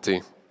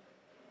difficulty.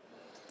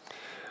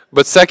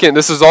 But second,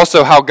 this is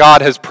also how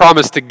God has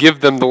promised to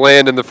give them the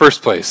land in the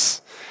first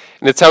place.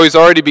 And it's how he's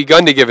already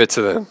begun to give it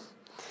to them.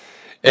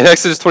 In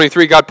Exodus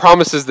 23, God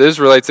promises the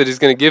Israelites that he's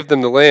going to give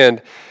them the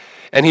land.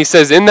 And he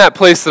says, in that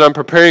place that I'm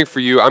preparing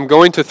for you, I'm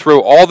going to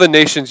throw all the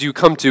nations you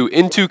come to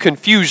into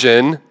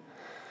confusion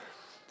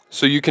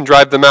so you can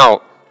drive them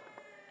out.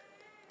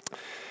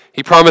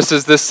 He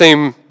promises this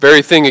same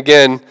very thing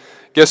again.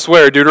 Guess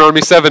where?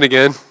 Deuteronomy 7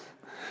 again.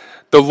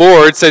 The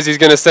Lord says he's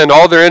going to send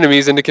all their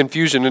enemies into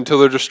confusion until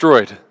they're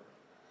destroyed.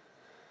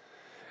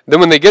 Then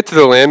when they get to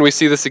the land, we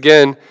see this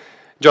again.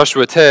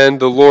 Joshua 10,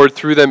 the Lord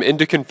threw them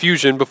into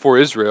confusion before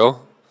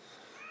Israel.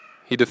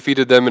 He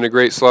defeated them in a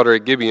great slaughter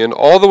at Gibeon,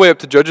 all the way up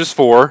to Judges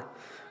 4,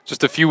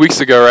 just a few weeks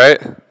ago,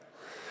 right?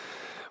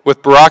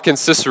 With Barak and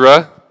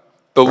Sisera,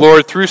 the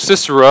Lord threw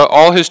Sisera,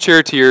 all his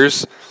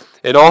charioteers,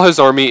 and all his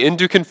army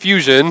into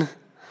confusion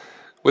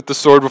with the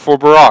sword before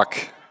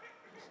Barak.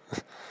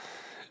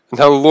 And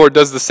how the Lord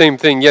does the same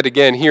thing yet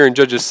again here in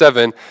Judges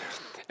 7,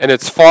 and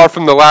it's far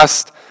from the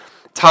last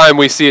time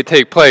we see it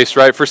take place,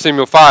 right? 1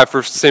 Samuel 5,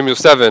 1 Samuel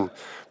 7,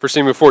 1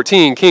 Samuel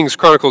 14, Kings,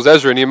 Chronicles,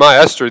 Ezra,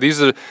 Nehemiah, Esther.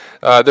 These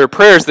are their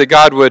prayers that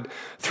God would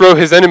throw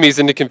his enemies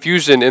into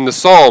confusion in the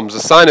Psalms, a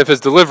sign of his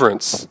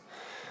deliverance.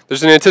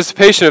 There's an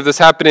anticipation of this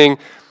happening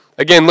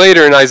again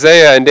later in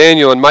Isaiah and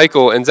Daniel and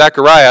Michael and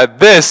Zechariah.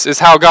 This is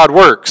how God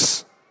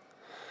works.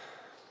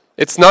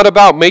 It's not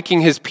about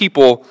making his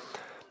people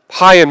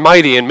high and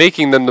mighty and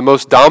making them the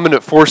most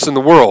dominant force in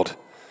the world.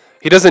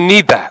 He doesn't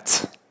need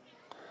that.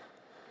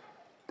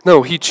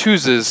 No, he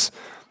chooses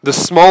the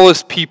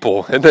smallest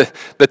people and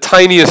the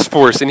tiniest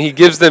force, and he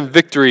gives them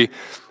victory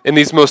in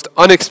these most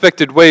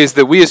unexpected ways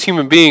that we as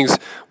human beings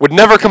would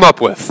never come up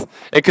with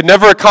and could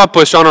never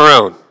accomplish on our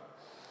own.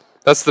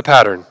 That's the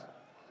pattern.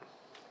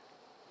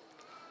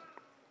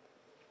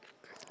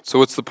 So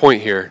what's the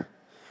point here?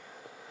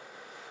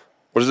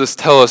 What does this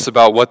tell us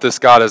about what this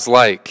God is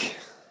like?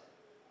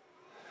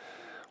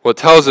 Well, it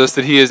tells us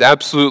that he is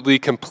absolutely,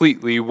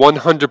 completely,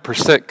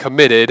 100%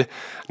 committed,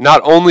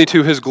 not only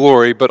to his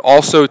glory, but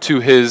also to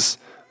his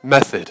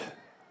method.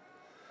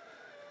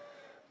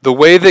 The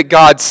way that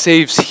God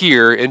saves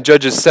here in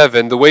Judges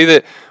 7, the way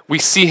that we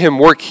see him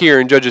work here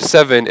in Judges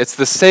 7, it's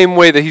the same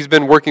way that he's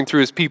been working through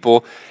his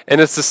people, and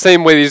it's the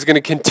same way that he's going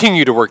to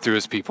continue to work through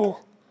his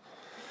people.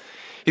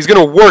 He's going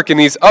to work in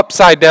these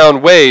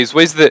upside-down ways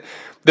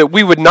that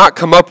we would not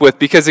come up with,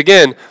 because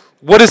again,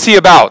 what is he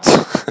about?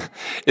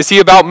 Is he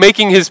about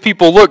making his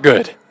people look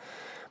good?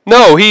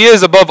 No, he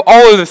is above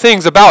all other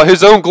things about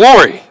his own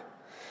glory.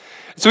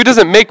 So he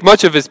doesn't make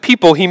much of his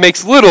people, he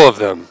makes little of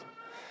them.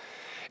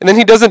 And then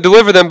he doesn't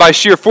deliver them by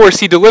sheer force,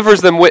 he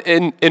delivers them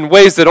in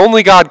ways that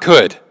only God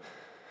could.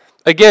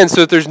 Again, so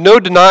that there's no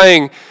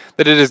denying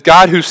that it is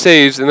God who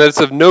saves and that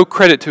it's of no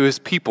credit to his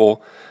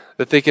people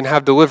that they can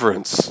have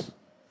deliverance.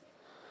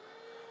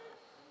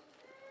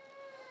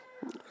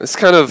 This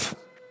kind of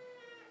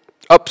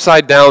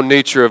upside down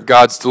nature of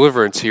God's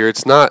deliverance here,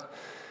 it's not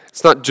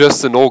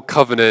just an old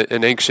covenant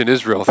and ancient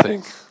Israel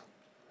thing.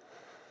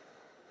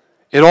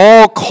 It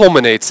all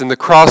culminates in the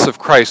cross of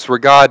Christ, where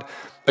God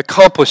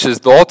accomplishes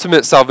the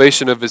ultimate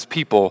salvation of his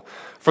people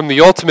from the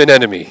ultimate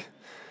enemy,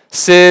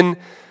 sin,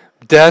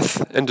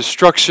 death, and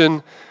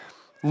destruction,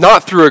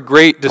 not through a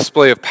great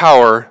display of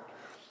power,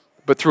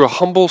 but through a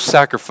humble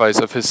sacrifice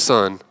of his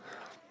Son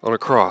on a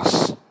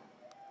cross.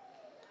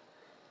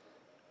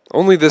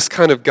 Only this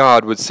kind of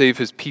God would save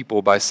his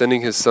people by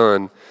sending his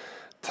Son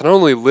to not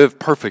only live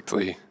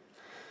perfectly,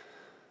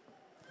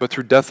 but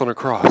through death on a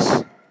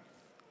cross.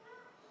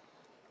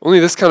 Only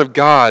this kind of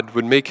God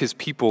would make his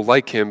people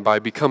like him by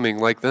becoming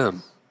like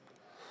them.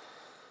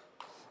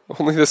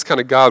 Only this kind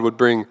of God would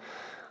bring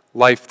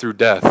life through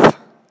death.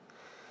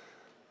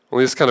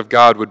 Only this kind of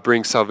God would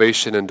bring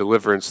salvation and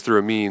deliverance through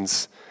a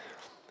means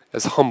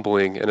as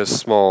humbling and as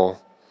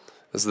small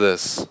as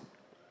this.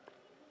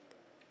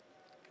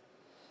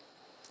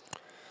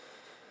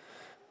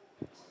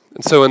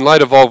 And so in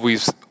light of all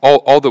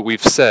that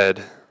we've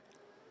said,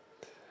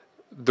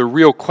 the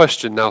real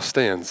question now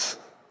stands.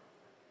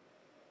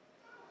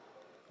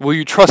 Will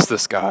you trust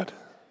this God?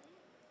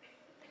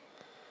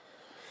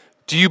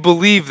 Do you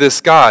believe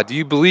this God? Do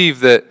you believe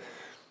that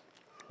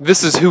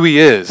this is who he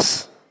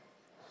is?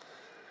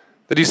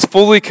 That he's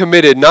fully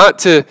committed not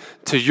to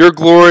your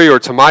glory or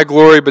to my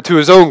glory, but to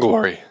his own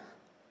glory?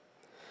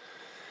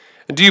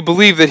 And do you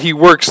believe that he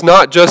works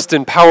not just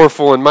in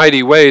powerful and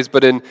mighty ways,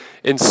 but in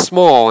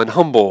small and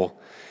humble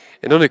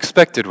and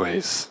unexpected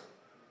ways?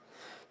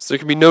 So there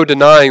can be no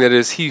denying that it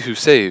is he who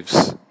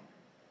saves.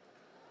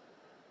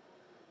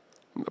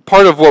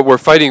 Part of what we're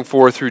fighting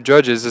for through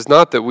Judges is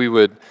not that we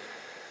would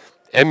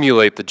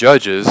emulate the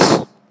judges,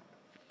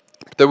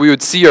 but that we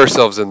would see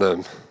ourselves in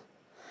them.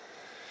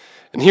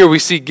 And here we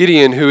see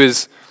Gideon,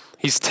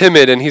 he's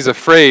timid and he's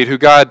afraid, who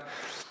God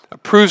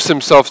proves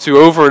himself to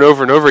over and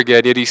over and over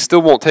again, yet he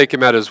still won't take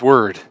him at his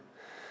word.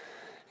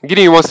 And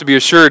Gideon wants to be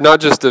assured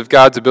not just of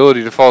God's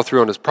ability to follow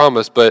through on his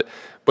promise, but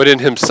in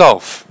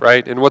himself,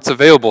 right? In what's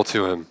available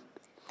to him.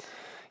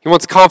 He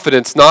wants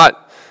confidence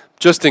not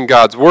just in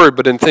God's word,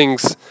 but in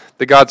things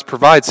that God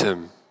provides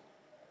him.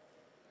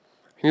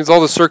 He needs all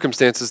the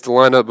circumstances to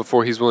line up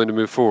before he's willing to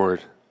move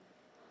forward.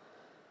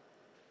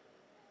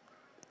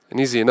 And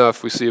easy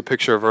enough, we see a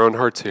picture of our own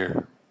hearts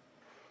here.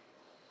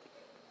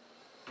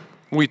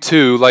 We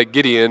too, like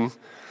Gideon,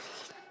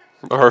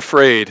 are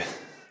afraid.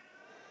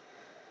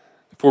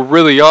 If we're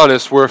really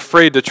honest, we're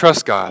afraid to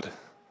trust God.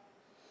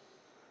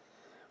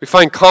 We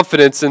find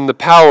confidence in the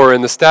power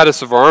and the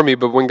status of our army,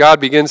 but when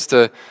God begins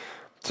to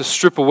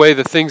strip away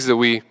the things that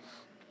we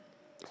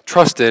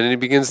trust in, and he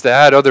begins to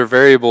add other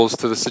variables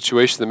to the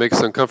situation that make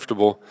us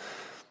uncomfortable,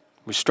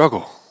 we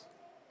struggle.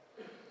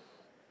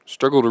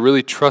 Struggle to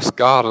really trust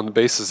God on the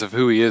basis of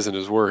who he is and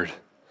his word.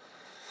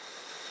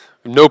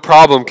 No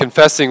problem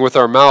confessing with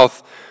our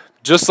mouth,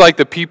 just like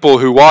the people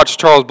who watched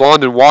Charles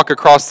Blondin walk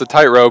across the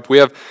tightrope. We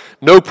have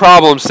no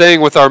problem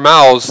saying with our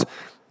mouths,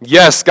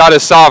 yes, God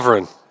is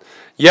sovereign.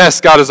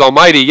 Yes, God is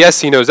almighty.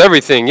 Yes, he knows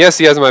everything. Yes,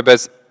 he has my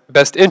best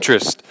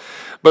interest.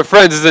 But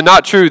friends, is it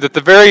not true that the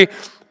very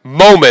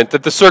moment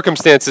that the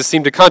circumstances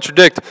seem to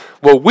contradict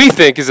what we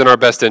think is in our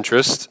best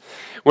interest,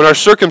 when our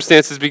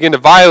circumstances begin to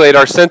violate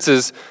our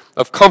senses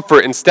of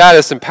comfort and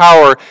status and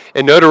power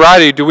and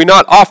notoriety, do we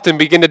not often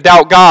begin to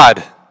doubt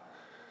God?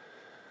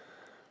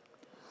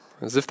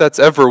 As if that's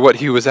ever what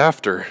he was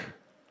after.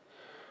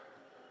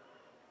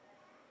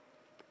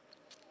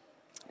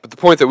 the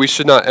point that we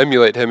should not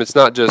emulate him. It's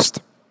not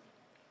just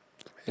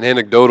an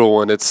anecdotal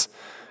one. It's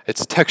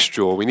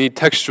textual. We need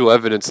textual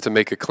evidence to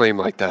make a claim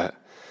like that.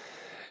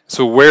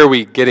 So where are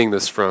we getting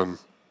this from?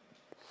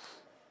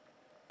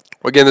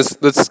 Again,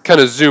 let's kind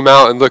of zoom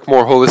out and look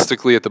more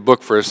holistically at the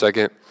book for a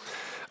second.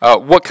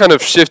 What kind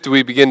of shift do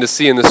we begin to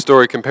see in this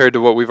story compared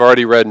to what we've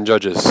already read in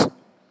Judges?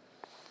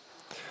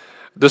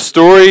 The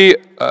stories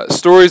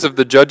of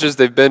the Judges,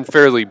 they've been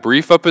fairly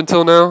brief up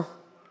until now.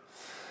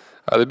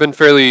 They've been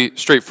fairly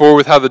straightforward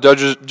with how the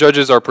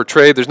judges are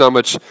portrayed. There's not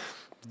much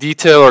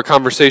detail or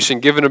conversation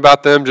given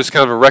about them, just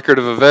kind of a record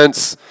of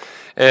events.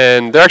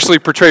 And they're actually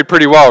portrayed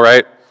pretty well,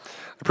 right?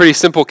 They're pretty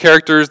simple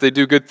characters. They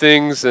do good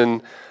things,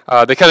 and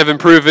they kind of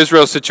improve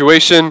Israel's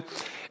situation.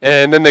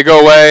 And then they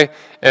go away,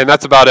 and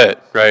that's about it,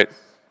 right?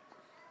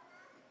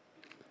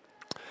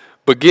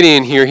 But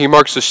Gideon here, he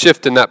marks a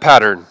shift in that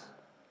pattern.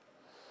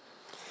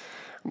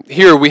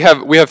 Here we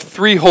have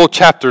 3 whole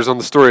chapters on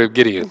the story of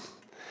Gideon.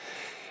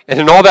 And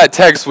in all that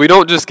text, we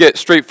don't just get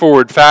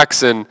straightforward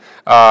facts and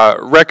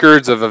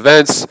records of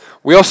events.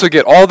 We also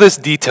get all this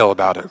detail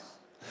about him.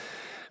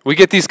 We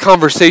get these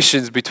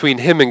conversations between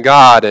him and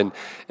God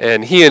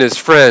and he and his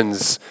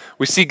friends.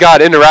 We see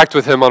God interact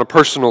with him on a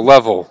personal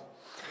level.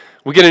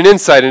 We get an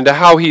insight into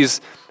how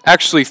he's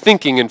actually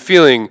thinking and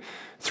feeling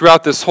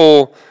throughout this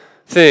whole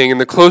thing.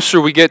 And the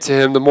closer we get to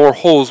him, the more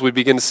holes we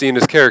begin to see in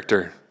his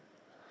character.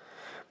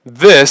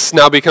 This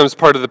now becomes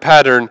part of the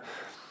pattern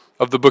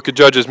of the book of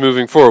Judges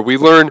moving forward. We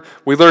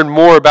learn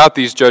more about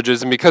these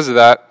judges, and because of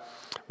that,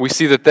 we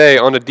see that they,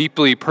 on a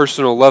deeply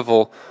personal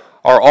level,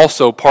 are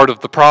also part of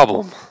the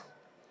problem.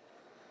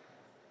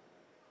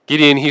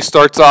 Gideon, he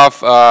starts off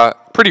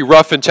pretty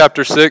rough in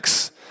chapter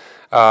 6.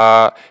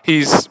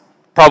 He's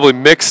probably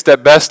mixed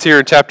at best here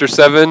in chapter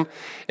 7,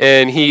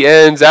 and he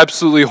ends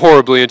absolutely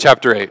horribly in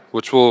chapter 8,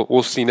 which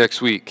we'll see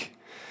next week.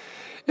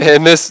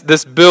 And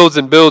this builds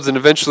and builds, and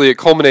eventually it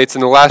culminates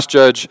in the last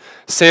judge,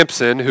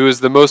 Samson, who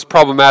is the most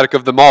problematic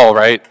of them all,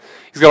 right?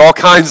 He's got all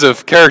kinds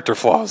of character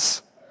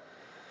flaws.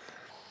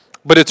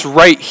 But it's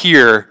right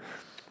here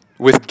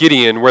with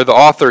Gideon where the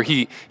author,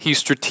 he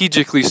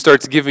strategically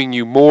starts giving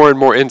you more and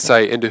more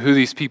insight into who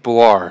these people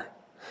are.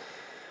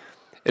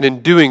 And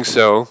in doing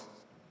so,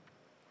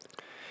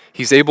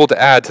 he's able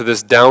to add to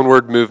this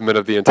downward movement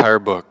of the entire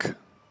book.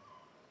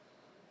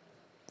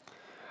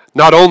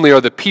 Not only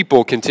are the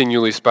people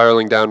continually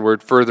spiraling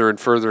downward further and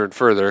further and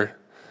further,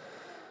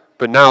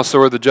 but now so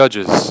are the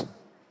judges.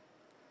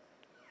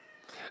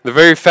 The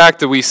very fact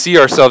that we see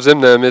ourselves in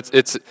them,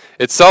 it's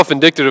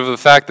self-indicative of the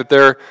fact that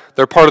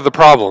they're part of the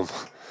problem.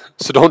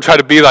 So don't try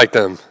to be like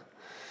them.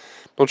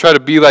 Don't try to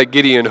be like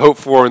Gideon, hope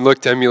for and look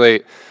to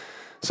emulate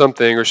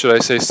something, or should I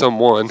say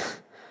someone,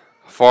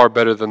 far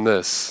better than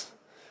this.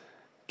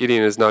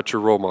 Gideon is not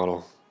your role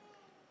model.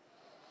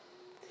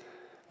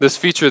 This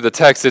feature of the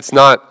text, it's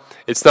not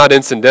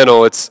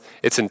incidental, it's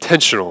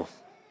intentional.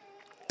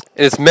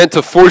 And it's meant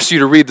to force you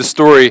to read the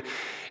story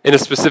in a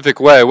specific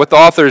way. What the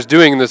author is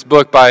doing in this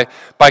book by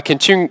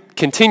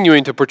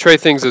continuing to portray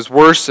things as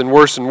worse and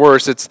worse and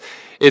worse,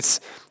 it's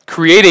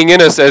creating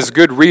in us as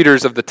good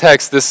readers of the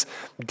text this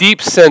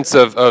deep sense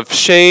of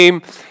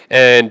shame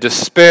and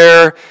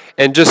despair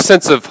and just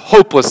sense of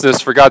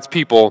hopelessness for God's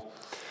people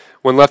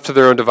when left to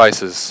their own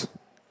devices.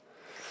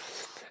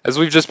 As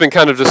we've just been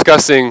kind of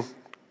discussing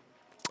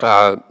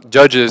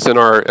Judges in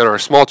our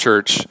small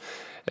church,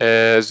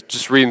 as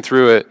just reading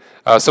through it,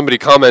 somebody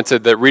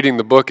commented that reading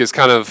the book is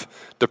kind of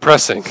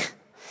depressing.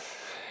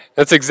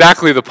 That's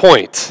exactly the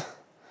point.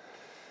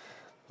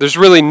 There's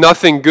really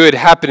nothing good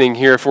happening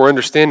here if we're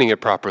understanding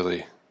it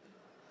properly.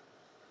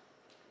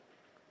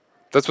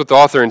 That's what the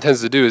author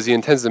intends to do, is he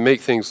intends to make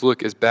things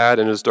look as bad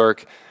and as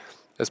dark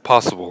as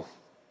possible.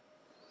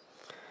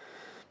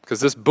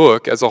 Because this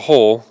book as a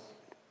whole,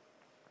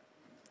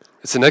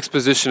 it's an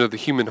exposition of the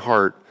human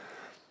heart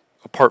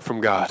apart from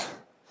God,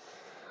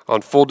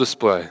 on full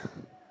display.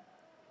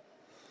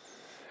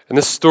 And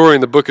this story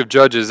in the book of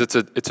Judges, it's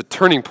a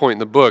turning point in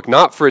the book,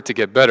 not for it to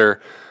get better,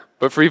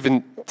 but for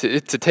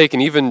it to take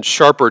an even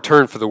sharper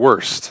turn for the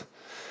worst.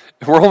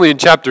 And we're only in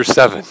chapter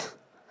 7.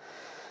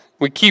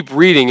 We keep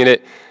reading, and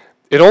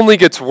it only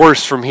gets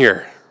worse from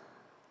here.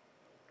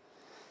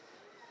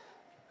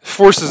 It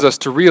forces us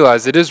to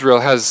realize that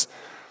Israel has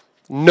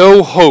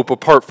no hope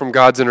apart from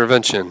God's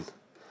intervention.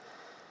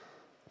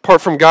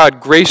 Apart from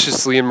God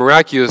graciously and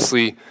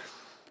miraculously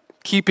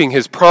keeping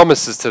his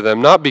promises to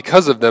them, not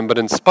because of them, but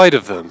in spite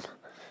of them.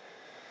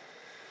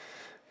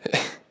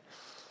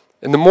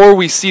 And the more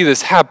we see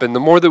this happen, the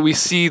more that we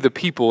see the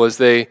people as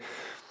they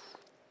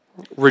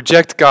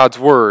reject God's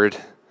word,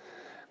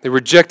 they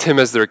reject him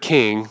as their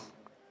king,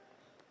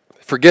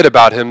 forget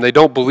about him, they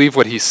don't believe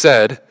what he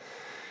said.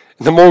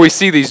 And the more we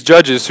see these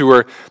judges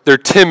they're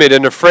timid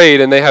and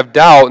afraid, and they have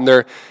doubt, and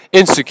they're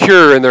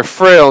insecure, and they're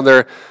frail, and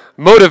they're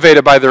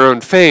motivated by their own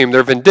fame,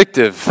 they're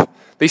vindictive,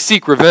 they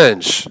seek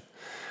revenge.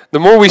 The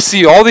more we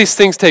see all these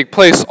things take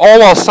place, all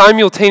while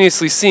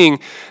simultaneously seeing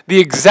the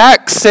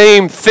exact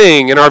same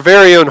thing in our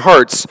very own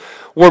hearts,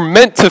 we're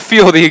meant to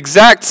feel the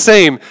exact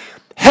same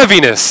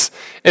heaviness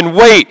and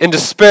weight and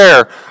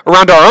despair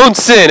around our own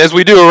sin as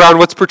we do around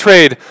what's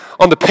portrayed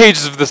on the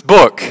pages of this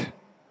book.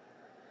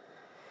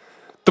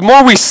 The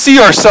more we see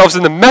ourselves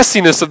in the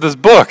messiness of this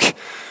book,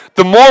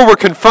 the more we're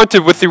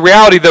confronted with the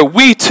reality that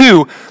we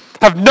too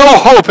have no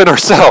hope in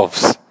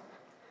ourselves.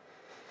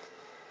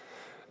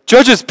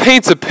 Judges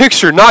paints a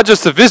picture not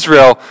just of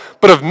Israel,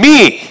 but of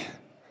me.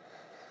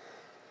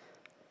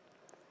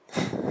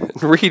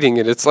 And reading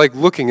it, it's like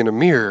looking in a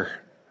mirror.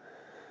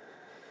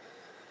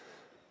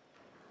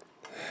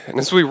 And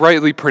as we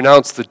rightly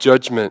pronounce the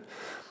judgment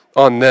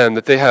on them,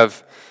 that they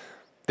have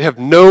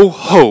no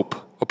hope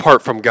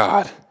apart from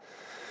God.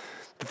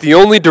 That the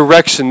only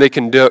direction they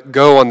can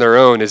go on their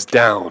own is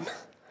down.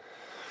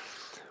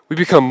 We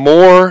become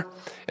more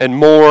and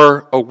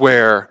more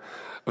aware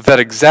of that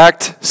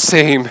exact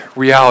same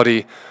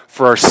reality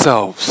for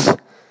ourselves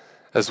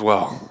as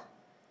well.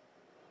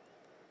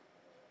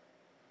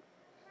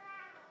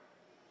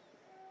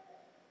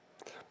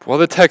 But while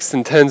the text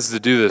intends to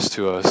do this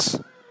to us,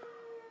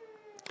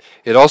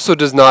 it also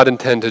does not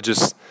intend to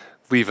just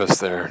leave us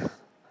there.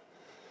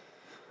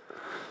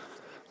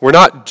 We're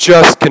not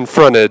just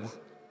confronted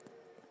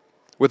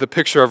with a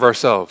picture of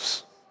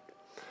ourselves.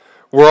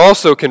 We're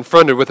also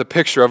confronted with a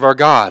picture of our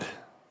God.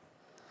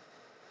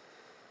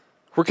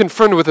 We're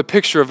confronted with a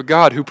picture of a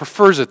God who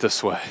prefers it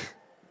this way,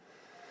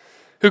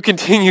 who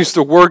continues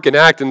to work and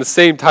act in the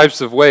same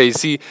types of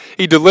ways. He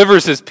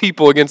delivers his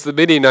people against the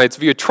Midianites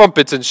via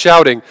trumpets and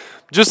shouting,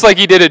 just like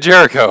he did at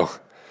Jericho.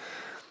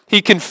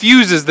 He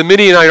confuses the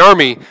Midianite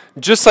army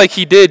just like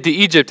he did to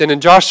Egypt and in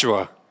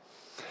Joshua.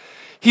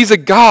 He's a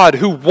God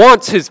who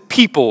wants his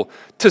people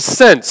to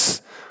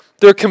sense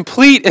their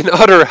complete and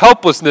utter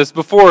helplessness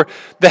before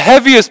the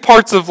heaviest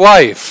parts of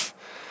life,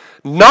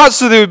 not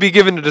so they would be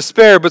given to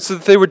despair, but so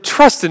that they would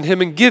trust in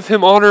him and give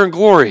him honor and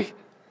glory.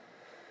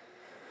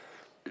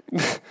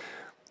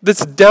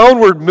 This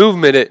downward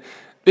movement,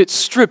 it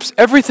strips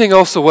everything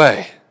else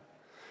away.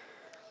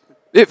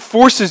 It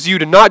forces you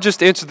to not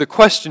just answer the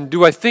question,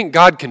 do I think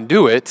God can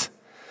do it?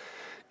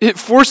 It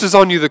forces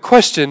on you the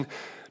question,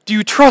 do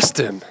you trust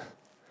him?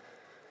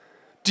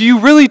 Do you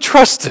really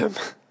trust him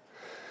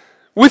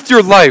with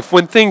your life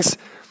when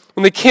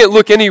they can't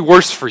look any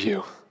worse for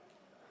you?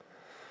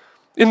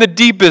 In the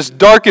deepest,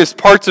 darkest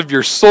parts of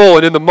your soul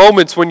and in the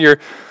moments when you're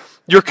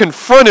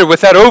confronted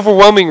with that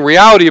overwhelming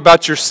reality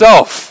about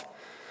yourself,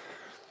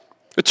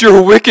 that you're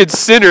a wicked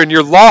sinner and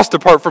you're lost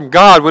apart from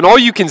God, when all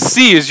you can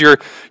see is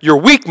your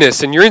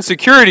weakness and your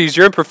insecurities,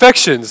 your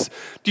imperfections,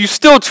 do you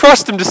still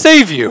trust him to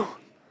save you?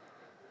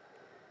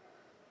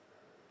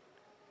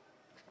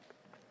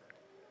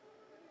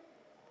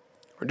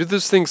 Or do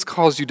those things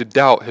cause you to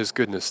doubt his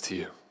goodness to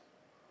you?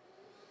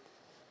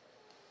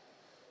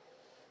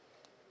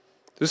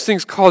 Those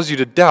things cause you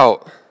to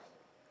doubt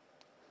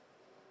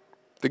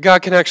that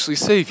God can actually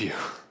save you,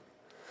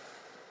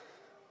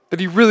 that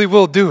he really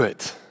will do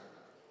it.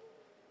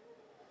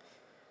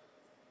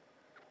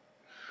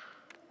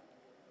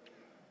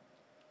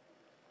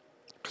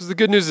 Because the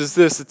good news is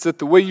this, it's that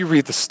the way you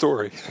read the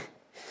story,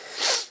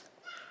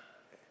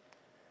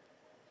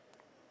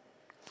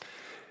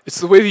 it's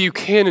the way that you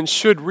can and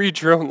should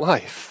read your own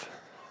life.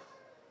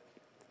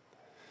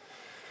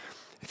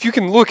 If you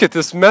can look at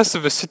this mess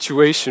of a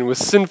situation with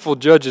sinful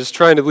judges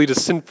trying to lead a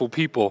sinful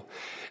people,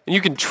 and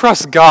you can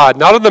trust God,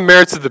 not on the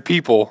merits of the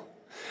people,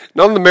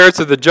 not on the merits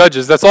of the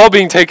judges, that's all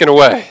being taken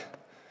away.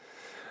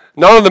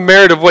 Not on the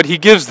merit of what he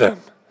gives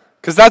them,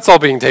 because that's all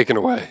being taken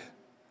away.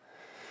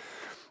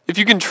 If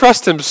you can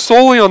trust him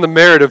solely on the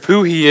merit of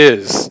who he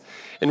is,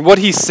 and what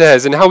he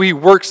says, and how he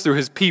works through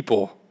his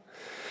people,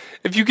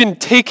 if you can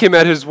take him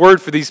at his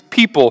word for these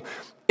people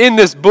in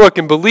this book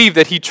and believe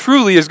that he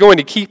truly is going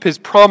to keep his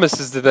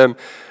promises to them,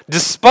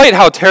 despite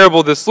how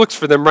terrible this looks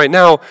for them right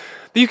now,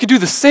 then you can do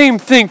the same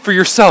thing for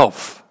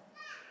yourself.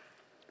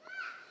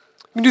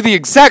 You can do the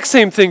exact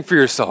same thing for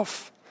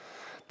yourself.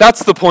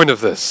 That's the point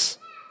of this.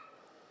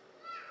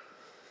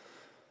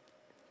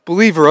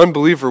 Believer,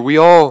 unbeliever, we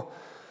all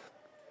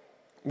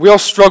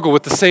struggle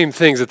with the same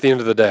things at the end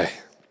of the day.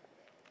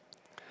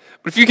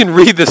 But if you can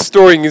read this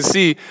story and you can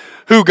see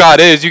who God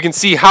is, you can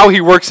see how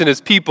he works in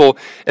his people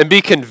and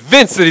be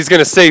convinced that he's going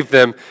to save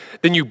them,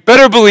 then you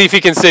better believe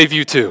he can save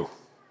you too.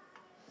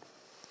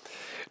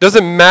 It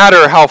doesn't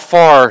matter how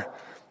far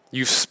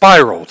you've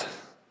spiraled.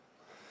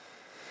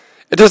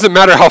 It doesn't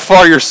matter how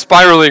far you're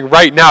spiraling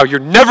right now. You're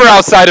never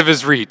outside of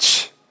his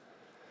reach.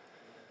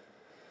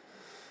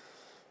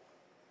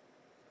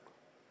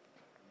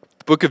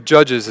 The book of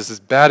Judges is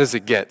as bad as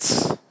it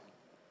gets.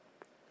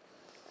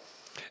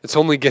 It's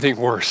only getting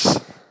worse.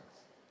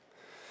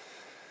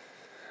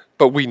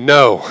 But we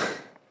are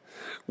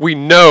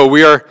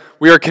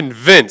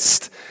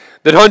convinced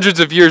that hundreds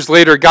of years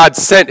later, God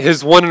sent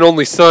his one and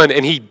only Son,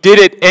 and he did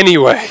it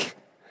anyway.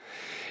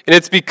 And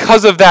it's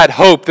because of that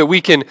hope that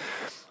we can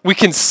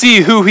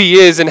see who he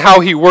is and how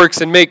he works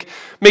and make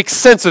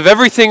sense of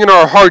everything in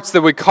our hearts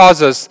that would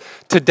cause us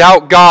to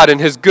doubt God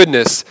and his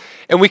goodness,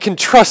 and we can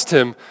trust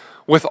him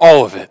with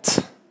all of it.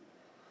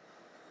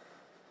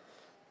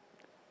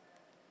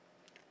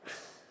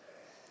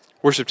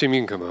 Worship team, you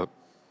can come up.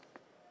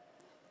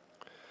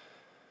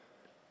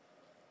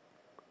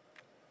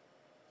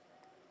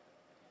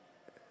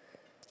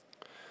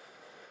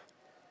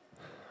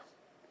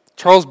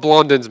 Charles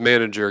Blondin's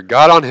manager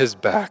got on his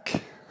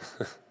back.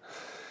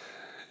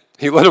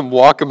 He let him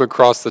walk him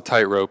across the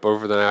tightrope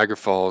over the Niagara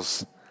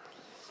Falls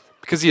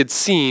because he had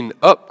seen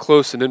up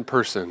close and in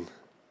person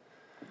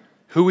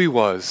who he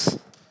was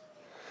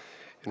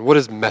and what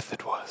his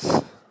method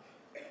was.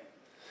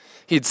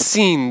 He had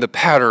seen the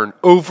pattern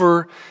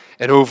over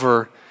and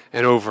over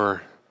and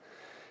over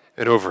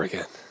and over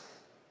again.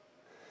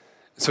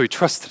 So he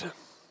trusted him.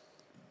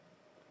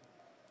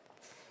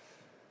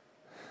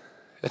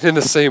 And in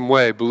the same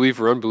way,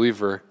 believer,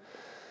 unbeliever,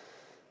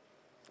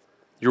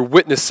 you're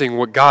witnessing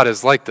what God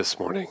is like this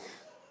morning.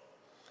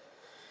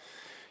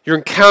 You're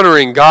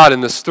encountering God in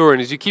this story,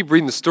 and as you keep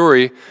reading the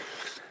story,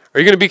 are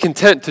you going to be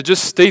content to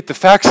just state the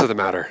facts of the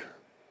matter?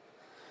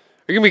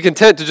 Are you going to be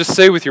content to just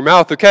say with your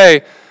mouth,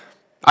 okay,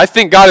 I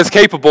think God is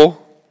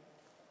capable?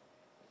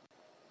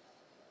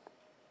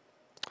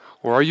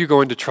 Or are you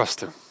going to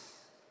trust him?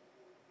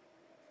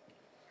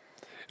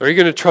 Are you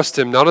going to trust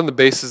him not on the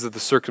basis of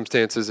the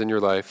circumstances in your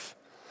life,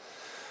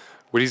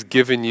 what he's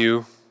given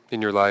you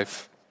in your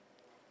life,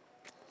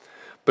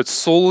 but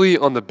solely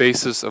on the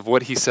basis of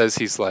what he says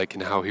he's like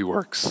and how he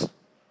works?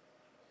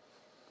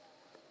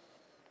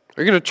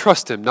 Are you going to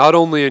trust him not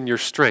only in your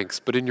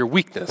strengths, but in your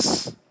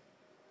weakness?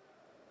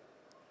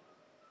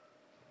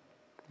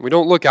 We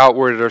don't look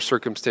outward at our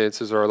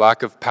circumstances or our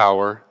lack of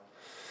power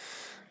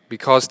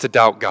because to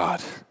doubt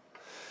God.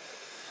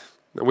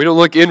 We don't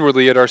look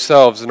inwardly at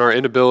ourselves and our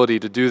inability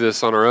to do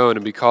this on our own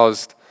and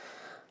because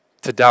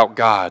to doubt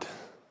God.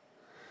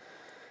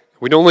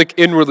 We don't look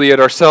inwardly at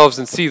ourselves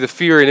and see the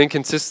fear and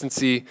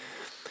inconsistency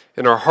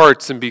in our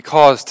hearts and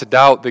because to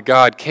doubt that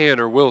God can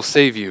or will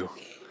save you.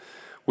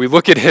 We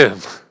look at him.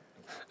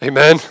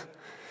 Amen?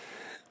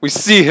 We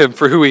see him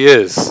for who he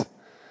is.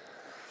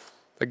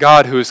 A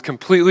God who is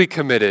completely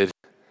committed,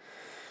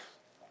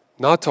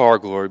 not to our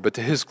glory, but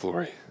to his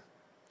glory.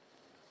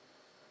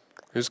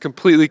 Who's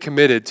completely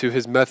committed to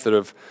his method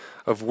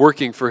of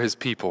working for his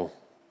people.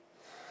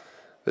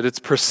 That it's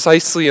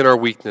precisely in our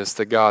weakness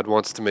that God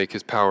wants to make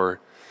his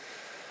power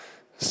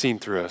seen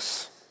through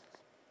us.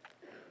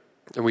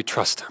 And we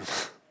trust him.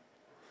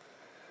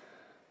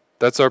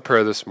 That's our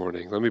prayer this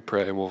morning. Let me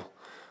pray and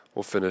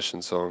we'll finish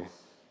in song.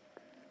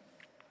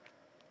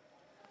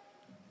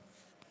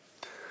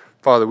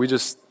 Father, we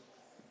just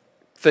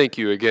thank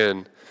you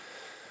again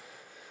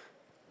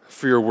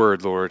for your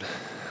word, Lord.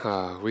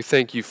 We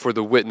thank you for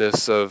the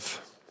witness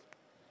of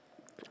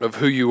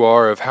who you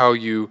are, of how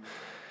you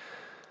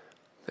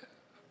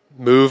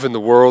move in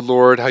the world,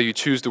 Lord, how you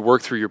choose to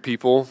work through your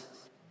people.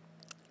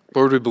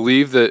 Lord, we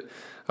believe that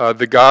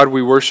the God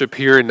we worship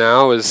here and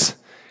now is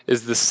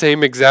the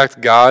same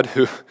exact God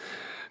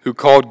who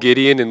called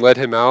Gideon and led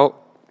him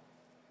out,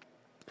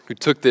 who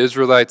took the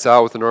Israelites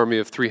out with an army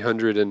of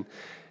 300 and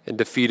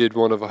defeated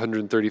one of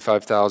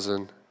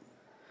 135,000,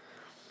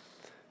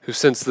 who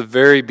since the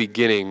very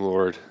beginning,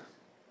 Lord,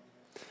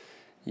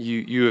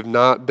 you have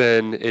not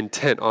been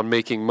intent on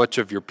making much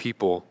of your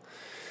people.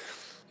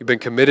 You've been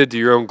committed to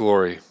your own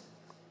glory.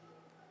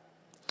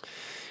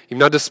 You've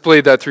not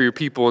displayed that through your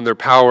people in their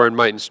power and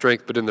might and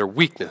strength, but in their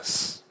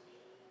weakness.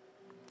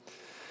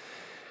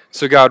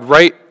 So God,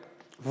 right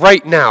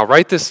now,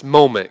 right this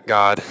moment,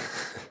 God,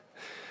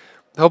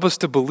 help us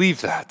to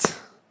believe that.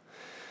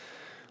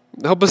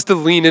 Help us to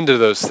lean into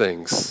those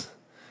things.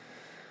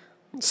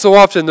 So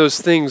often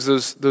those things,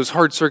 those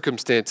hard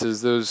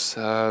circumstances, those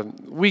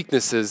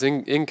weaknesses,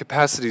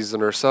 incapacities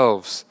in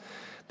ourselves,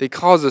 they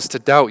cause us to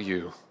doubt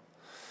you.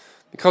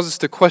 They cause us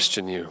to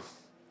question you.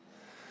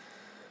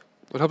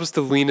 Lord, help us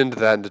to lean into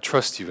that and to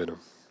trust you in them.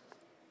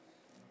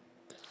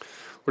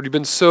 Lord, you've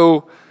been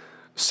so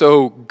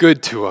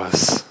good to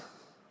us.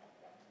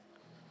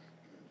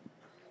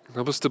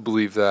 Help us to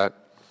believe that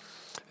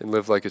and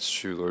live like it's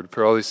true, Lord. We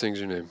pray all these things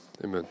in your name.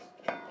 Amen.